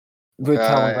 We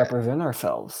try and represent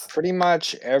ourselves. Pretty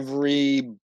much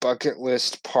every bucket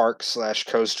list park /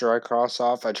 coaster I cross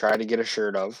off, I try to get a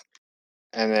shirt of.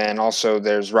 And then also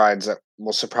there's rides that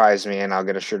will surprise me, and I'll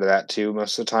get a shirt of that too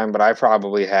most of the time. But I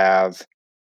probably have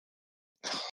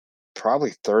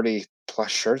 30 plus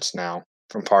shirts now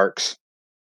from parks.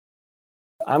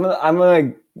 I'm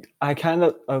tempted.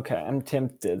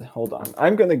 Hold on.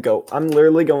 I'm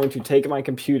literally going to take my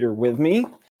computer with me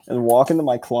and walk into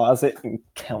my closet and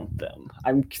count them.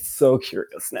 I'm so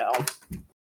curious now.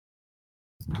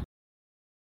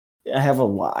 I have a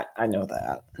lot. I know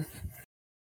that.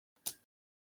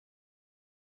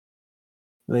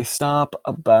 They stop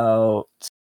about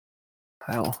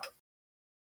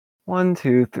 1,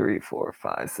 2, 3, 4,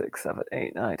 5, 6, 7,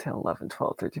 8, 9, 10, 11,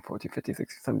 12, 13, 14, 15,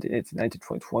 16, 17, 18, 19,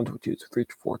 20, 21, 22, 23,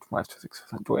 24, 25, 26,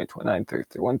 27, 28, 29, 30,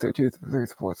 31, 32, 33,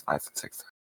 34, 35, 36,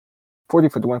 40,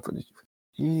 41, 42,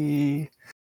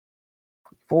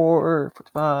 44,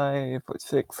 45,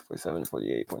 46, 47,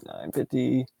 48, 49,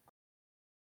 50.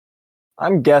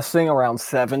 I'm guessing around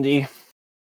 70.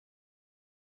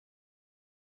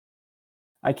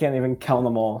 I can't even count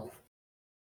them all.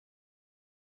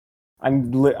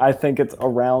 I think it's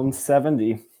around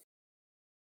 70.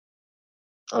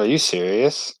 Are you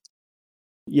serious?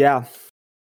 Yeah.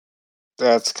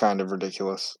 That's kind of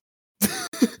ridiculous.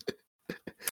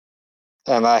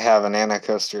 And I have an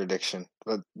Anacostia addiction,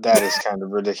 but that is kind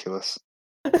of ridiculous.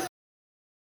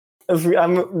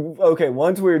 I'm okay.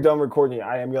 Once we're done recording,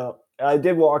 I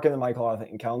did walk into my closet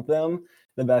and count them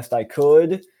the best I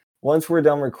could. Once we're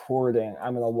done recording,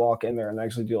 I'm gonna walk in there and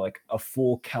actually do like a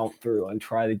full count through and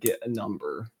try to get a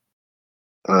number.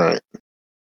 All right.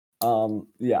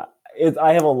 Yeah.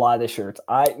 I have a lot of shirts.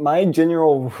 My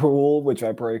general rule, which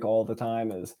I break all the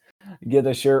time, is get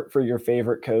a shirt for your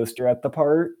favorite coaster at the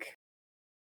park.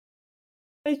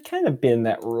 I kind of bend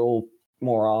that rule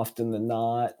more often than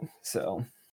not. So.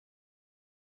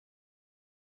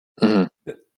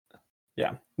 Mm-hmm.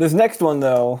 Yeah. This next one,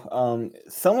 though,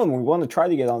 someone we want to try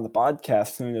to get on the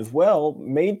podcast soon as well,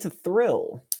 Made to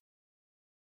Thrill.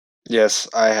 Yes,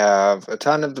 I have a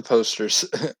ton of the posters.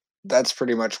 That's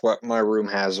pretty much what my room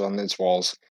has on its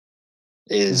walls,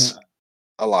 is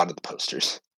a lot of the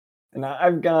posters. And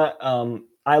I've got,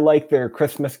 I like their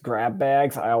Christmas grab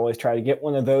bags. I always try to get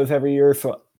one of those every year.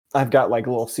 So I've got like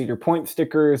little Cedar Point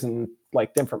stickers and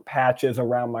like different patches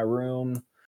around my room.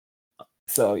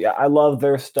 So yeah, I love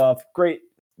their stuff. Great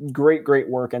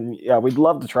work. And yeah, we'd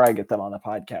love to try to get them on the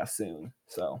podcast soon.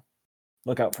 So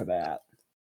look out for that.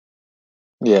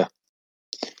 Yeah.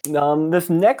 This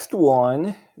next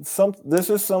one, this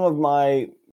is some of my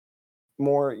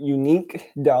more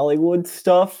unique Dollywood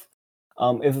stuff.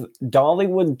 Is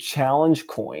Dollywood challenge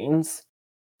coins.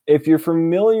 If you're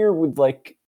familiar with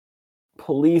like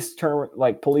police stuff,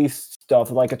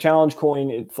 like a challenge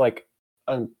coin, it's like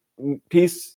a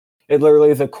piece. It literally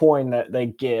is a coin that they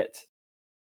get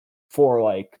for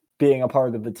like being a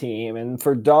part of the team. And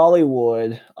for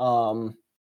Dollywood,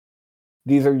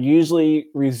 these are usually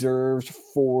reserved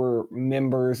for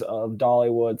members of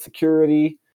Dollywood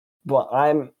security, but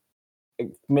I'm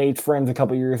made friends a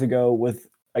couple years ago with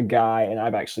a guy, and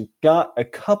I've actually got a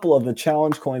couple of the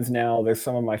challenge coins now. They're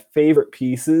some of my favorite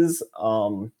pieces.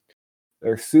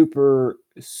 They're super,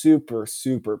 super,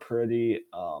 super pretty,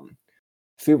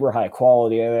 super high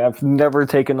quality. I've never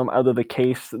taken them out of the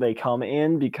case that they come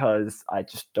in because I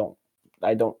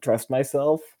don't trust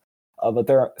myself. But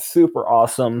they're super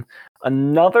awesome.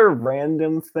 Another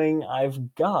random thing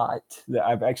I've got that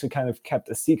I've actually kind of kept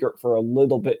a secret for a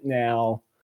little bit now,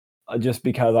 just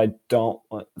because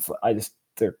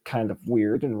they're kind of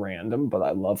weird and random, but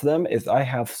I love them, is I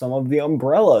have some of the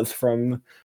umbrellas from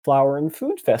Flower and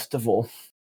Food Festival.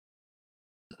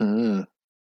 Mm.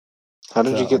 How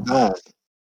did you get that?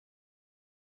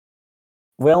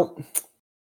 Well,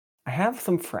 I have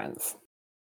some friends.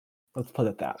 Let's put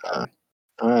it that way.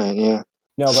 All right, yeah.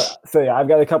 No, but so yeah, I've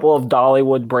got a couple of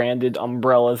Dollywood branded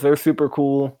umbrellas. They're super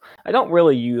cool. I don't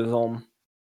really use them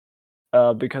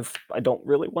because I don't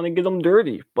really want to get them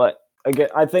dirty. But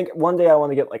I think one day I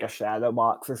want to get like a shadow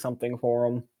box or something for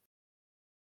them.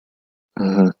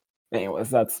 Mm-hmm. Anyways,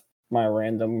 that's my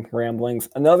random ramblings.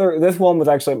 This one was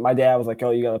actually, my dad was like, "Oh,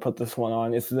 you got to put this one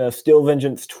on." It's the Steel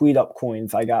Vengeance Tweet Up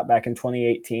coins I got back in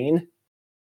 2018.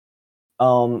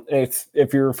 It's,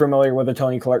 if you're familiar with the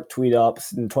Tony Clark Tweet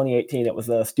Ups, in 2018 it was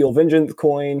a Steel Vengeance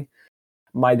coin.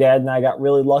 My dad and I got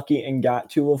really lucky and got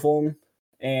two of them,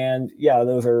 and yeah,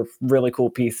 those are really cool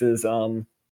pieces. And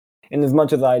as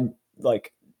much as I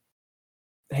like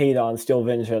hate on Steel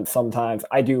Vengeance sometimes,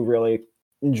 I do really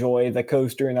enjoy the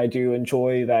coaster, and I do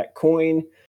enjoy that coin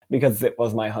because it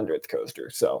was my 100th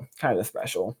coaster, so kind of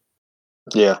special.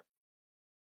 Yeah.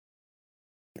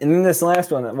 And then this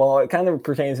last one, well, it kind of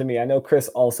pertains to me. I know Chris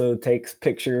also takes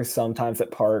pictures sometimes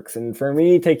at parks, and for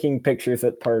me, taking pictures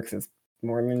at parks is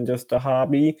more than just a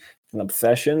hobby, it's an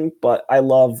obsession, but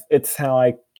it's how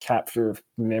I capture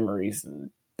memories and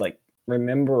like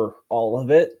remember all of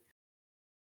it.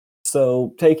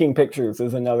 So taking pictures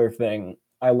is another thing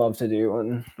I love to do,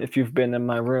 and if you've been in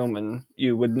my room, and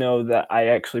you would know that I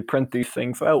actually print these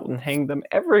things out and hang them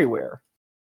everywhere.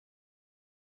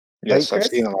 Yes, Right, I've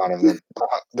Chris? seen a lot of them.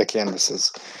 The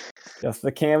canvases. Yes,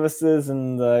 the canvases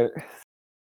and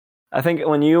I think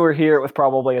when you were here, it was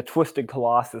probably a Twisted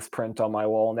Colossus print on my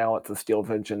wall. Now it's a Steel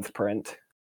Vengeance print.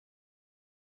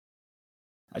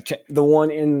 The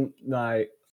one in my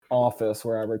office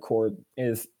where I record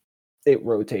it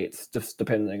rotates just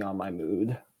depending on my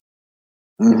mood.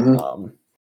 Mm-hmm.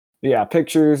 Yeah,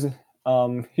 pictures.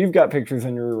 You've got pictures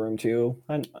in your room too,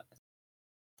 and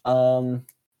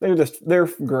they're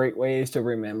great ways to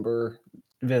remember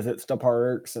visits to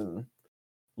parks and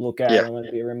look at Yeah. them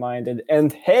and be reminded.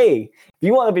 And hey, if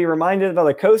you want to be reminded about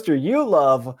a coaster you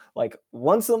love, like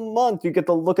once a month you get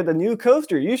to look at the new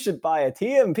coaster, you should buy a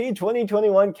TMP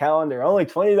 2021 calendar, only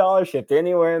 $20 shipped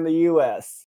anywhere in the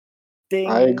US. Ding.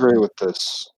 I agree with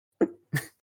this.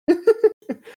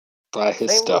 Buy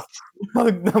his stuff.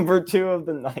 Number 2 of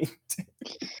the night.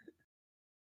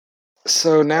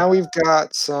 So now we've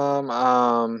got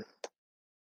some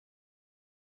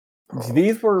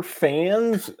These were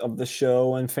fans of the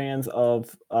show and fans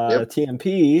of Yep.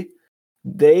 TMP.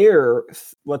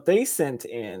 What they sent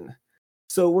in.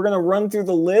 So we're gonna run through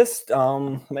the list.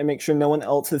 Let me make sure no one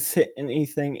else has hit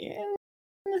anything in.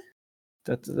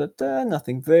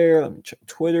 Nothing there. Let me check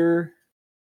Twitter.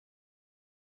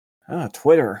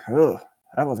 Twitter. Ugh,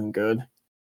 that wasn't good.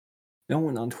 No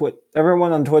one on Twitter.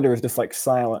 Everyone on Twitter is just like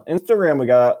silent. Instagram, we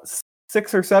got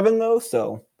 6 or 7 though.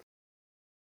 So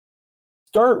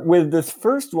start with this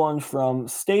first one from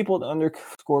stapled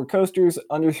 _coasters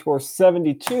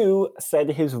 _72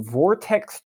 said his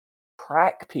Vortex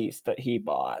track piece that he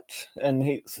bought, and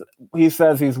he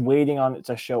says he's waiting on it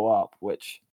to show up,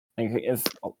 which I think is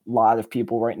a lot of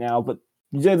people right now. But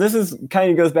yeah, this is kind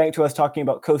of goes back to us talking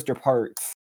about coaster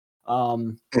parts.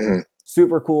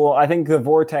 Super cool. I think the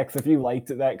Vortex, if you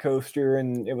liked that coaster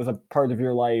and it was a part of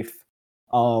your life,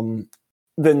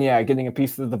 then yeah, getting a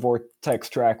piece of the Vortex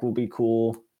track will be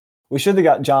cool. We should have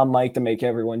got John Mike to make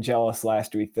everyone jealous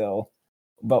last week though,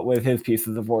 but with his piece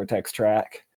of the Vortex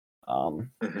track. So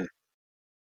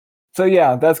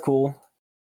yeah, that's cool.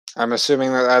 I'm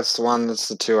assuming that's the one that's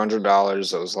the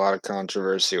 $200. There was a lot of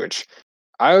controversy, which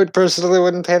I would personally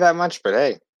wouldn't pay that much, but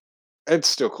hey, it's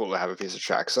still cool to have a piece of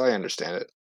track, so I understand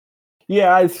it.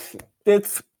 Yeah,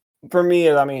 it's for me.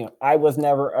 I mean, I was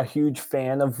never a huge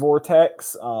fan of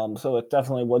Vortex, so it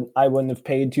definitely wouldn't. I wouldn't have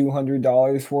paid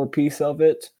 $200 for a piece of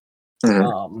it.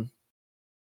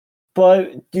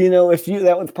 But you know, if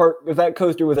that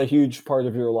coaster was a huge part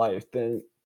of your life, then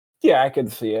yeah, I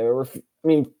could see it. Or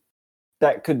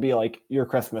that could be like your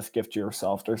Christmas gift to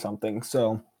yourself or something.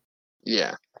 So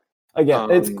yeah,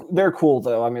 again, they're cool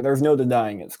though. I mean, there's no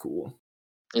denying it's cool.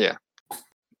 Yeah.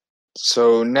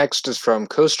 So next is from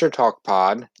Coaster Talk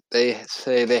Pod. They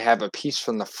say they have a piece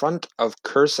from the front of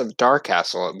Curse of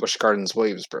Darkcastle at Busch Gardens,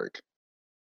 Williamsburg.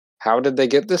 How did they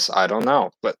get this? I don't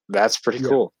know, but that's pretty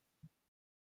cool.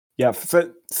 Yeah,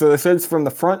 so this is from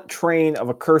the front train of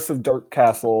a Curse of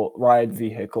Darkcastle ride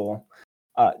vehicle.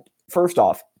 First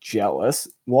off, jealous.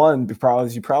 1,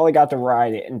 because you probably got to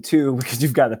ride it, and 2, because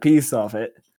you've got a piece of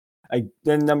it.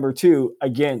 Then number 2,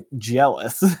 again,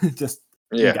 jealous.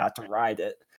 You got to ride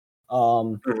it.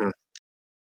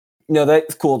 No,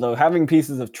 that's cool though. Having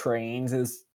pieces of trains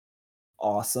is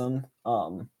awesome.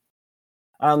 I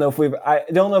don't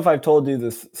know if I've told you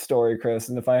this story, Chris,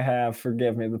 and if I have,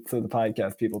 forgive me, so the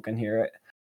podcast people can hear it.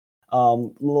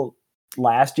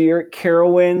 Last year at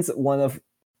Carowinds, one of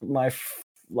my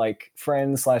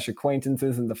friends /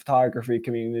 acquaintances in the photography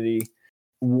community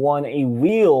won a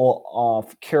wheel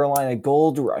off Carolina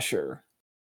Gold Rusher.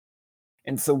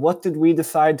 And so what did we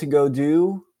decide to go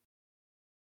do?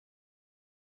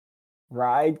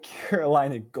 Ride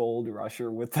Carolina Gold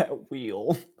Rusher with that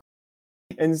wheel.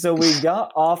 And so we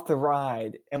got off the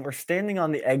ride and we're standing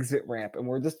on the exit ramp and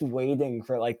we're just waiting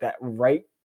for that right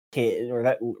kid or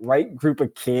that right group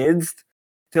of kids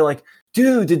to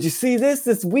dude, did you see this?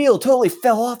 This wheel totally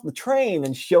fell off the train,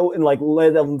 and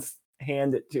let them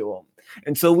hand it to them.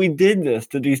 And so we did this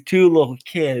to these 2 little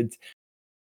kids.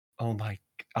 Oh my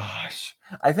gosh.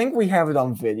 I think we have it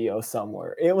on video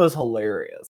somewhere. It was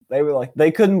hilarious. They were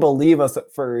they couldn't believe us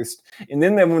at first. And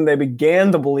then when they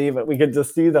began to believe it, we could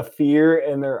just see the fear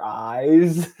in their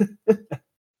eyes.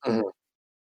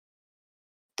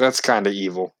 That's kind of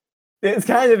evil. It's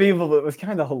kind of evil, but it was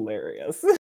kind of hilarious.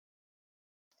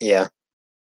 Yeah.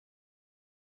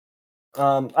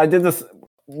 I did this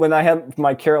when I had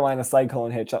my Carolina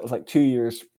Cyclone hitch. That was 2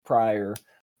 years prior.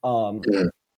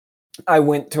 I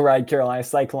went to ride Carolina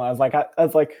Cyclone. I was like,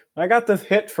 I got this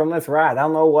hitch from this ride. I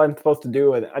don't know what I'm supposed to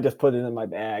do with it. I just put it in my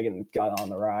bag and got on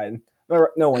the ride.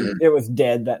 No one. It was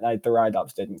dead that night. The ride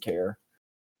ups didn't care.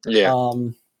 Yeah.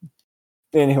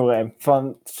 Anyway,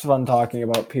 fun talking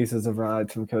about pieces of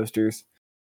rides from coasters.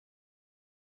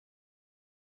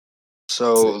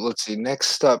 So let's see.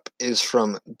 Next up is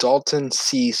from Dalton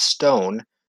C. Stone,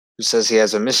 who says he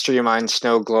has a Mystery Mine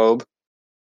snow globe.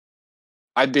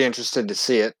 I'd be interested to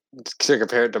see it to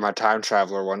compare it to my Time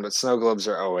Traveler one, but snow globes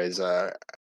are always a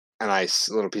nice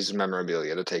little piece of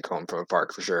memorabilia to take home from a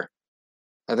park for sure.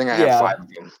 I think I have 5 of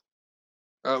them,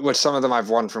 which some of them I've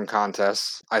won from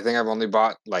contests. I think I've only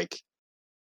bought like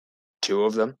 2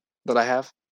 of them that I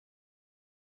have.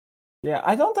 Yeah,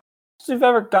 I don't think you've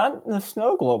ever gotten a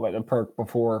snow globe at a park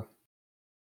before.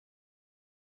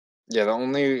 Yeah, the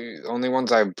only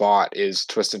ones I bought is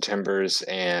Twisted Timbers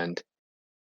and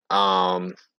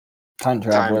Time Time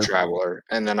Traveler. Traveler,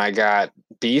 and then I got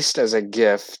Beast as a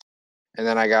gift, and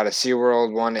then I got a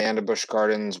SeaWorld one and a Busch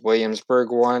Gardens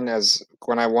Williamsburg one as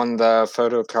when I won the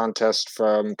photo contest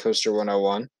from Coaster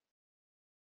 101.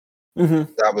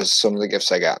 Mm-hmm. That was some of the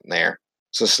gifts I got in there.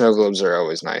 So snow globes are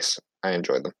always nice. I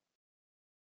enjoy them.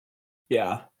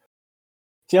 Yeah.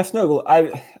 Yeah, snow globe.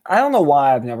 I don't know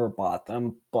why I've never bought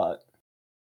them, but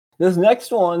this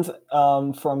next one's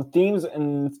from Themes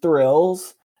and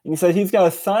Thrills. And he said he's got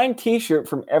a signed T-shirt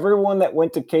from everyone that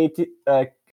went to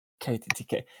KTTK,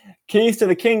 Keys to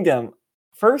the Kingdom.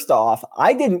 First off,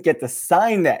 I didn't get to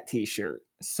sign that T-shirt,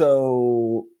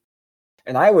 so,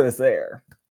 and I was there.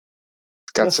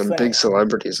 Got Just some saying. big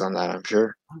celebrities on that, I'm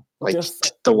sure. Like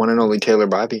Just the one and only Taylor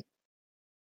Bybee.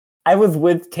 I was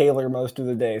with Taylor most of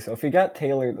the day, so if he got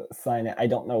Taylor to sign it, I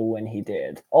don't know when he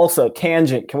did. Also,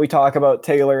 tangent, can we talk about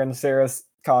Taylor and Sarah's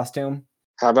costume?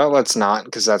 How about let's not,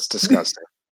 because that's disgusting.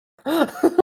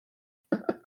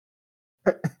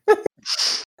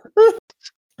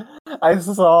 I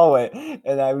saw it,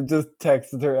 and I just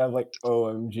texted her. I'm like,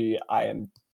 "OMG, I am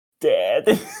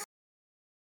dead."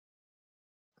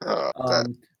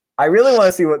 I really want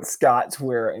to see what Scott's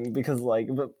wearing because, like,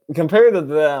 compared to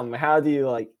them, how do you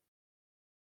like?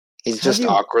 He's just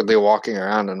awkwardly walking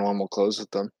around in normal clothes with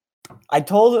them.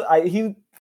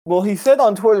 He said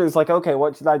on Twitter, it's like, okay,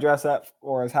 what should I dress up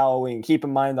for as Halloween? Keep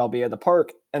in mind, I'll be at the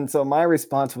park. And so my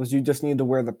response was, you just need to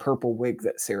wear the purple wig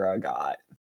that Sarah got.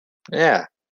 Yeah,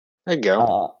 there you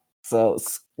go. So,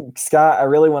 Scott, I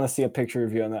really want to see a picture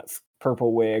of you in that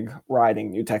purple wig riding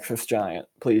New Texas Giant.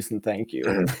 Please and thank you.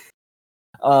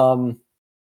 Mm-hmm.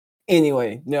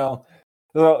 Anyway, no.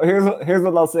 So here's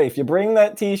what I'll say. If you bring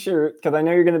that T-shirt, because I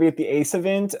know you're going to be at the Ace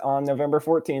event on November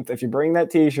 14th, if you bring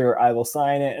that T-shirt, I will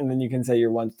sign it, and then you can say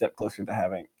you're one step closer to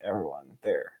having everyone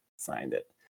there signed it.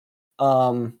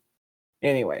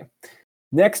 Anyway,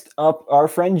 next up, our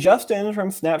friend Justin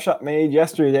from Snapshot Made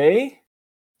yesterday.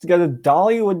 He's got a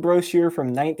Dollywood brochure from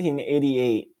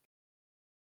 1988.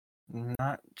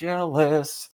 Not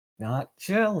jealous. No.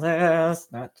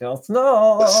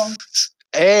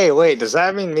 Hey, wait, does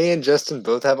that mean me and Justin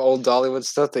both have old Dollywood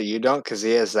stuff that you don't? Because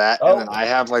he has that, and then I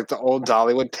have like the old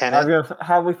Dollywood pennant.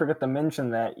 How we forget to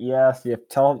mention that? Yes, you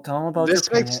tell them about this.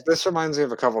 This reminds me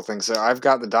of a couple things. So I've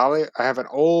got I have an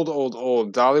old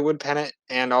Dollywood pennant,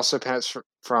 and also pennants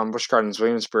from Busch Gardens,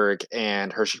 Williamsburg,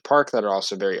 and Hershey Park that are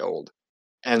also very old.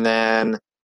 And then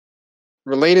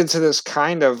related to this,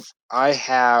 I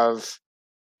have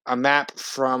a map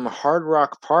from Hard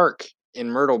Rock Park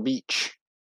in Myrtle Beach.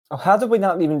 Oh, how did we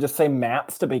not even just say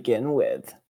maps to begin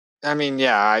with? I mean,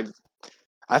 yeah,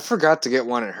 I forgot to get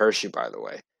one at Hershey, by the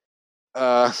way.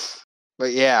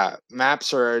 But yeah,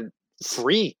 maps are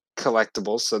free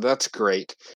collectibles, so that's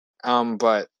great.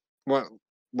 But when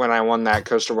I won that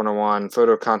Coaster 101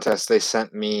 photo contest, they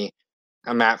sent me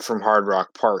a map from Hard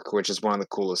Rock Park, which is one of the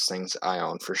coolest things I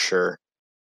own for sure.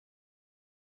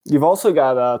 You've also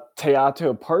got a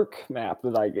Teatro Park map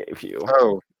that I gave you.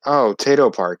 Oh,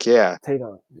 Tato Park, yeah.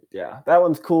 Yeah, that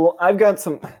one's cool. I've got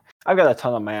a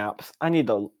ton of maps. I need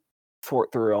to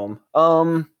sort through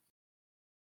them.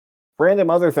 Random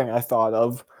other thing I thought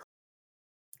of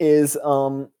is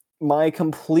my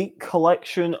complete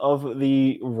collection of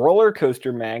the roller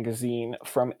coaster magazine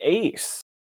from Ace.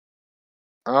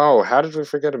 Oh, how did we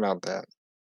forget about that?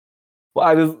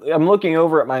 Well, I'm looking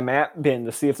over at my map bin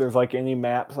to see if there's like any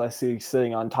maps I see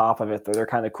sitting on top of it that are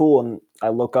kind of cool, and I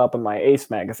look up and my Ace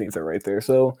magazines are right there.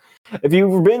 So if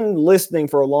you've been listening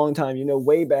for a long time, you know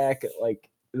way back at like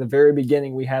the very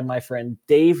beginning we had my friend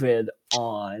David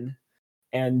on,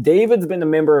 and David's been a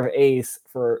member of Ace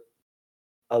for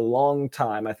a long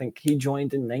time. I think he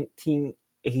joined in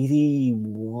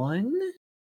 1981.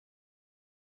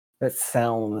 That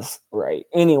sounds right.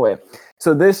 Anyway,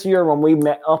 so this year when we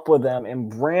met up with them in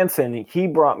Branson, he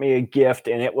brought me a gift,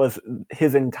 and it was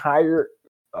his entire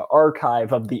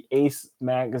archive of the Ace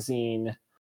magazine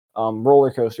roller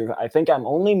coasters. I think I'm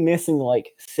only missing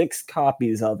like 6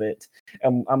 copies of it,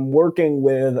 and I'm working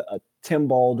with Tim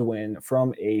Baldwin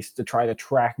from Ace to try to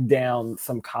track down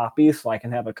some copies so I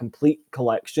can have a complete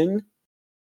collection.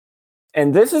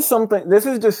 And this is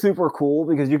just super cool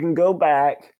because you can go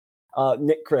back.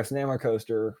 Chris, name our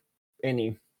coaster.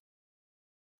 Any.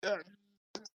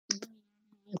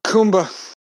 Kumba.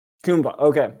 Kumba.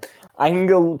 Okay. I can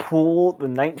go pull the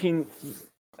 19.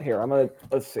 Here,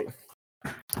 let's see.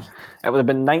 That would have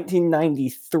been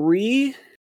 1993,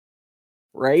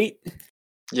 right?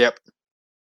 Yep.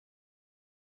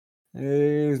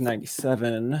 There's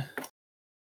 97.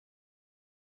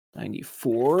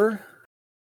 94.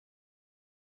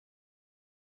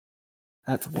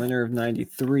 That's winter of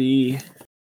 93.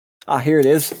 Here it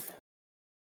is.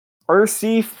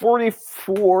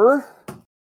 RC44.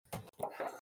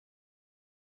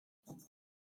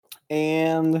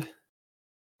 And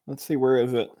let's see, where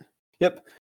is it? Yep.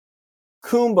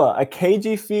 Kumba, a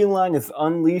cagey feline, is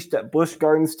unleashed at Busch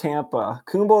Gardens, Tampa.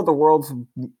 Kumba,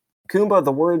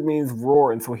 the word means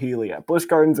roar in Swahili. At Busch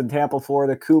Gardens in Tampa,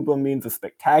 Florida, Kumba means a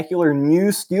spectacular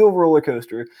new steel roller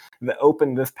coaster that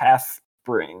opened this past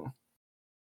spring.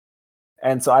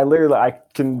 And so I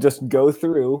can just go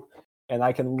through and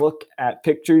I can look at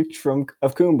pictures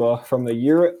of Kumba from the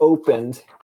year it opened.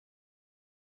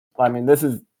 I mean, this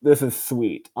is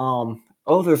sweet.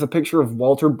 There's a picture of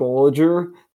Walter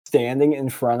Bollinger standing in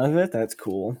front of it. That's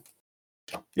cool.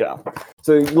 Yeah.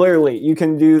 So literally, I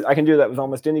can do that with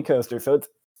almost any coaster. So it's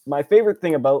my favorite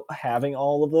thing about having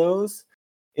all of those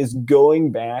is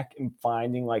going back and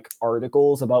finding like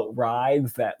articles about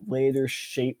rides that later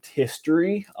shaped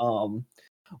history.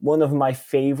 One of my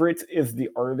favorites is the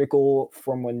article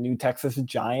from when New Texas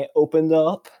Giant opened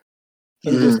up.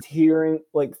 And just hearing,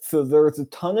 so there's a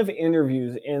ton of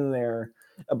interviews in there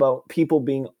about people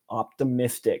being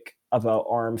optimistic about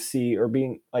RMC or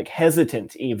being,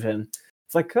 hesitant even.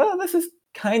 It's like, oh, this is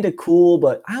kind of cool,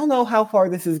 but I don't know how far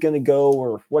this is going to go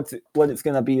or what it's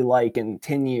going to be like in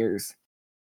 10 years.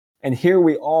 And here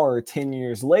we are 10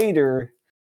 years later,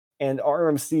 and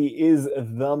RMC is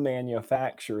the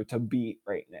manufacturer to beat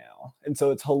right now. And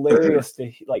so it's hilarious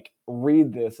to,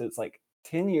 read this. It's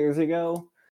 10 years ago,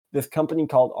 this company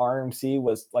called RMC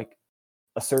was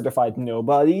a certified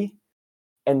nobody,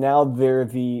 and now they're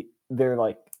the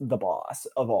boss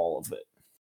of all of it.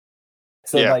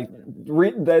 So yeah.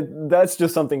 That's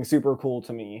just something super cool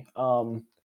to me.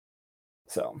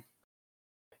 So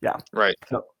yeah, right.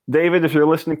 So David, if you're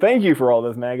listening, thank you for all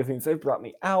those magazines. They've brought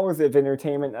me hours of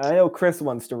entertainment, and I know Chris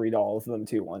wants to read all of them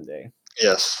too one day.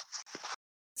 Yes.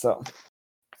 So,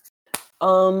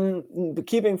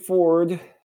 keeping forward.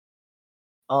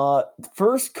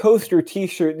 First coaster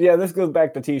T-shirt. Yeah, this goes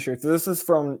back to T-shirts. This is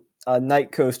from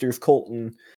Night Coasters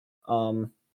Colton,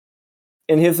 and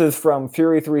his is from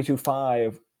Fury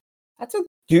 325. Do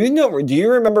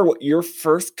you remember what your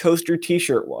first coaster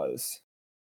T-shirt was?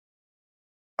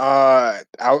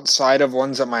 Outside of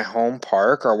ones at my home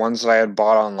park or ones that I had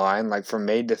bought online, like from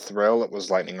Made to Thrill, it was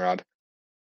Lightning Rod.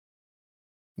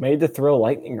 Made to Thrill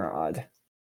Lightning Rod.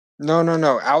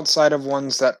 No. Outside of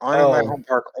ones that aren't in my home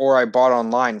park or I bought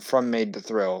online from Made to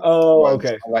Thrill. Oh,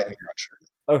 okay. A Lightning Rod shirt.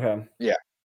 Okay. Yeah.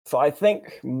 So I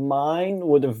think mine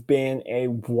would have been a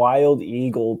Wild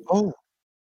Eagle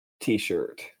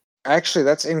T-shirt. Actually,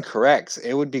 that's incorrect.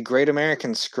 It would be Great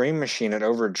American Scream Machine at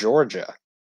Over Georgia.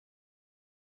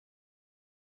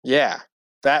 Yeah.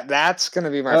 That's going to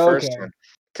be my first one.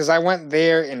 Because I went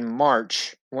there in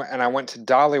March, and I went to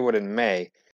Dollywood in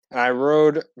May. And I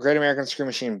rode Great American Scream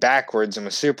Machine backwards and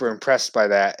was super impressed by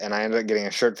that. And I ended up getting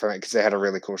a shirt from it because they had a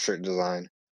really cool shirt design.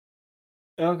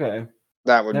 Okay.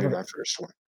 That would be my first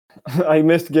one. I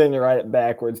missed getting to ride it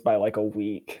backwards by a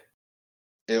week.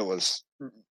 It was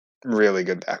really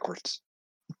good backwards.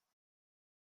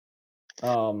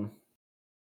 Yeah.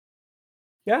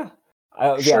 So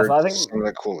I think some of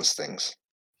the coolest things.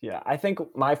 Yeah, I think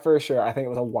my first shirt, it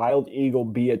was a Wild Eagle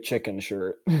Be a Chicken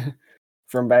shirt.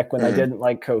 From back when I didn't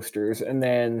like coasters. And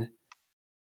then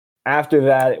after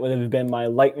that, it would have been my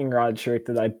Lightning Rod shirt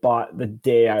that I bought the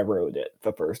day I rode it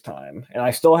the first time. And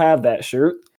I still have that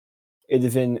shirt. It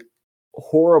is in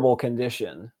horrible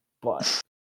condition, but...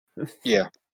 yeah.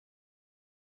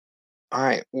 All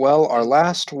right. Well, our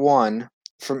last one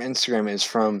from Instagram is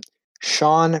from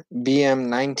Sean BM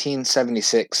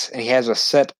 1976, and he has a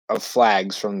set of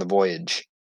flags from the voyage.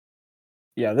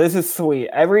 Yeah, this is sweet.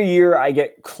 Every year I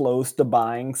get close to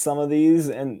buying some of these,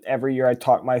 and every year I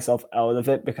talk myself out of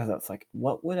it because it's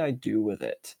what would I do with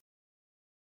it?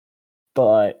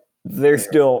 But they're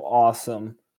still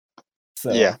awesome.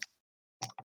 So yeah,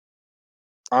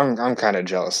 I'm kind of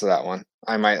jealous of that one.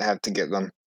 I might have to get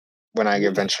them when I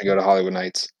eventually go to Hollywood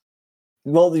Nights.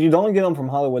 Well, you don't get them from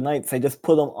Hollywood Nights. They just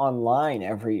put them online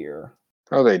every year.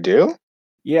 Oh, they do?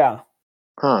 Yeah.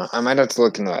 Huh. I might have to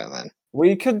look into that then.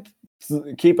 We could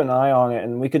keep an eye on it,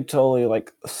 and we could totally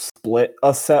like split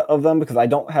a set of them because I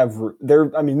don't have.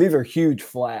 These are huge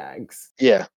flags.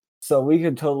 Yeah, So we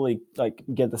could totally like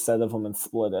get the set of them and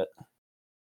split it.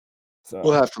 So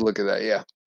we'll have to look at that. Yeah.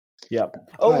 Yep.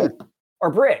 Oh,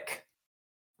 our brick.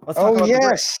 Let's talk Oh about the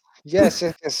brick. yes.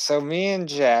 So me and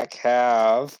Jack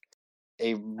have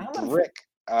a brick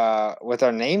with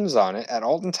our names on it at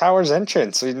Alton Towers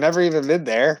entrance. We've never even been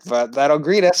there, but that'll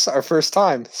greet us our first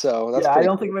time. So that's I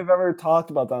don't think we've ever talked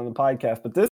about that on the podcast,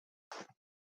 but this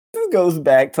goes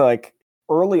back to like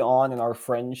early on in our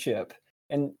friendship,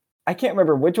 and I can't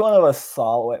remember which one of us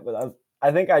saw it, but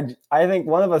I think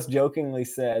one of us jokingly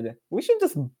said we should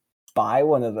just buy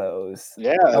one of those.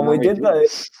 Yeah, and we did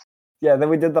then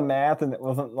we did the math, and it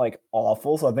wasn't like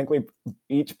awful. So I think we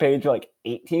each paid like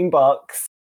 $18,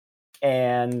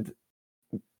 and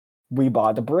we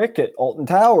bought a brick at Alton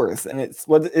Towers, and it's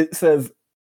what it says.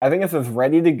 I think it says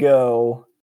ready to go,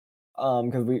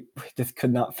 because we just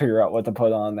could not figure out what to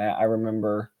put on that. I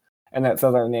remember, and that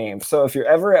says our name. So if you're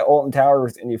ever at Alton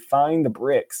Towers and you find the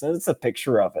brick, send us a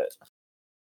picture of it.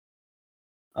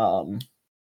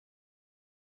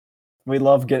 I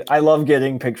love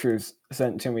getting pictures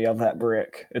sent to me of that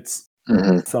brick. It's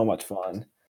so much fun.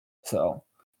 So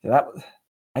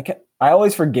I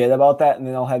always forget about that, and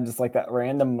then I'll have just like that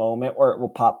random moment where it will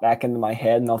pop back into my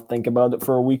head, and I'll think about it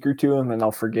for a week or two, and then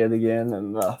I'll forget again,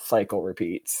 and the cycle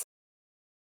repeats.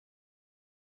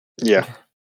 Yeah.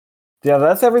 Yeah,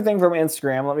 that's everything from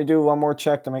Instagram. Let me do one more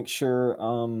check to make sure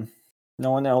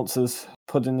no one else has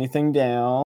put anything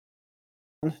down.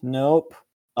 Nope.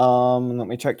 Let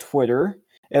me check Twitter.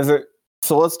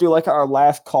 So let's do like our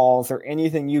last call. Is there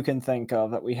anything you can think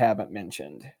of that we haven't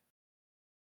mentioned?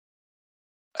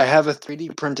 I have a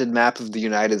 3D printed map of the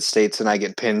United States, and I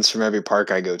get pins from every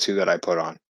park I go to that I put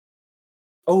on.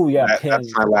 Oh yeah,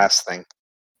 pins. That's my last thing.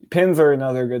 Pins are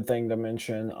another good thing to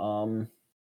mention.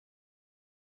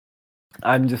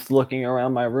 I'm just looking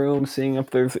around my room, seeing if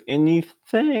there's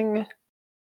anything.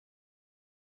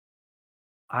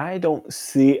 I don't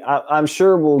see. I'm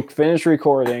sure we'll finish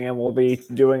recording and we'll be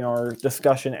doing our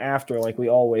discussion after, like we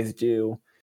always do,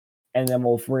 and then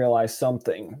we'll realize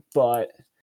something. But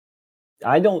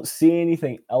I don't see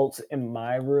anything else in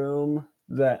my room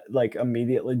that like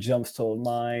immediately jumps to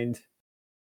mind.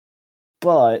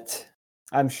 But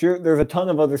I'm sure there's a ton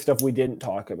of other stuff we didn't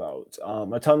talk about.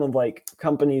 A ton of like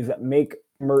companies that make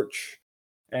merch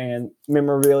and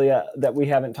memorabilia that we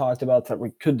haven't talked about that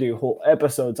we could do whole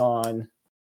episodes on.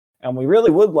 And we really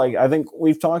would like, I think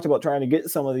we've talked about trying to get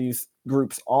some of these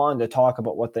groups on to talk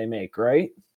about what they make,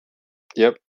 right?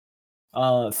 Yep.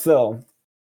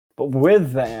 But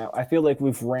with that, I feel like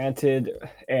we've ranted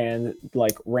and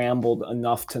like rambled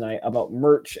enough tonight about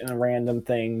merch and random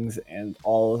things and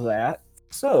all of that.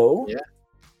 So, yeah.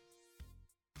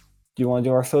 Do you want to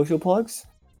do our social plugs?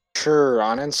 Sure.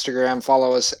 On Instagram,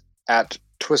 follow us at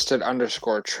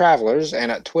twisted_travelers,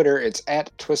 and at Twitter it's at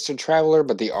Twisted Traveler,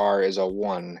 but the R is a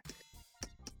 1.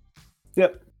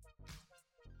 Yep.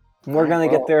 We're gonna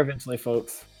get there eventually,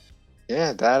 folks.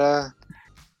 Yeah,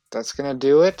 that's gonna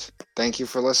do it. Thank you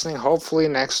for listening. Hopefully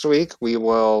next week we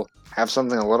will have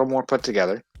something a little more put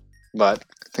together, but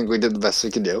I think we did the best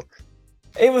we could do.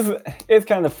 It's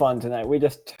kind of fun tonight. We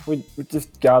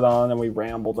just got on and we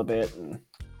rambled a bit.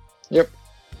 Yep.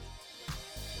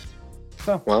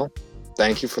 So. Well,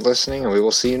 thank you for listening, and we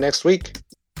will see you next week.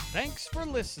 Thanks for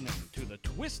listening to the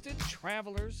Twisted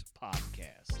Travelers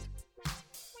Podcast.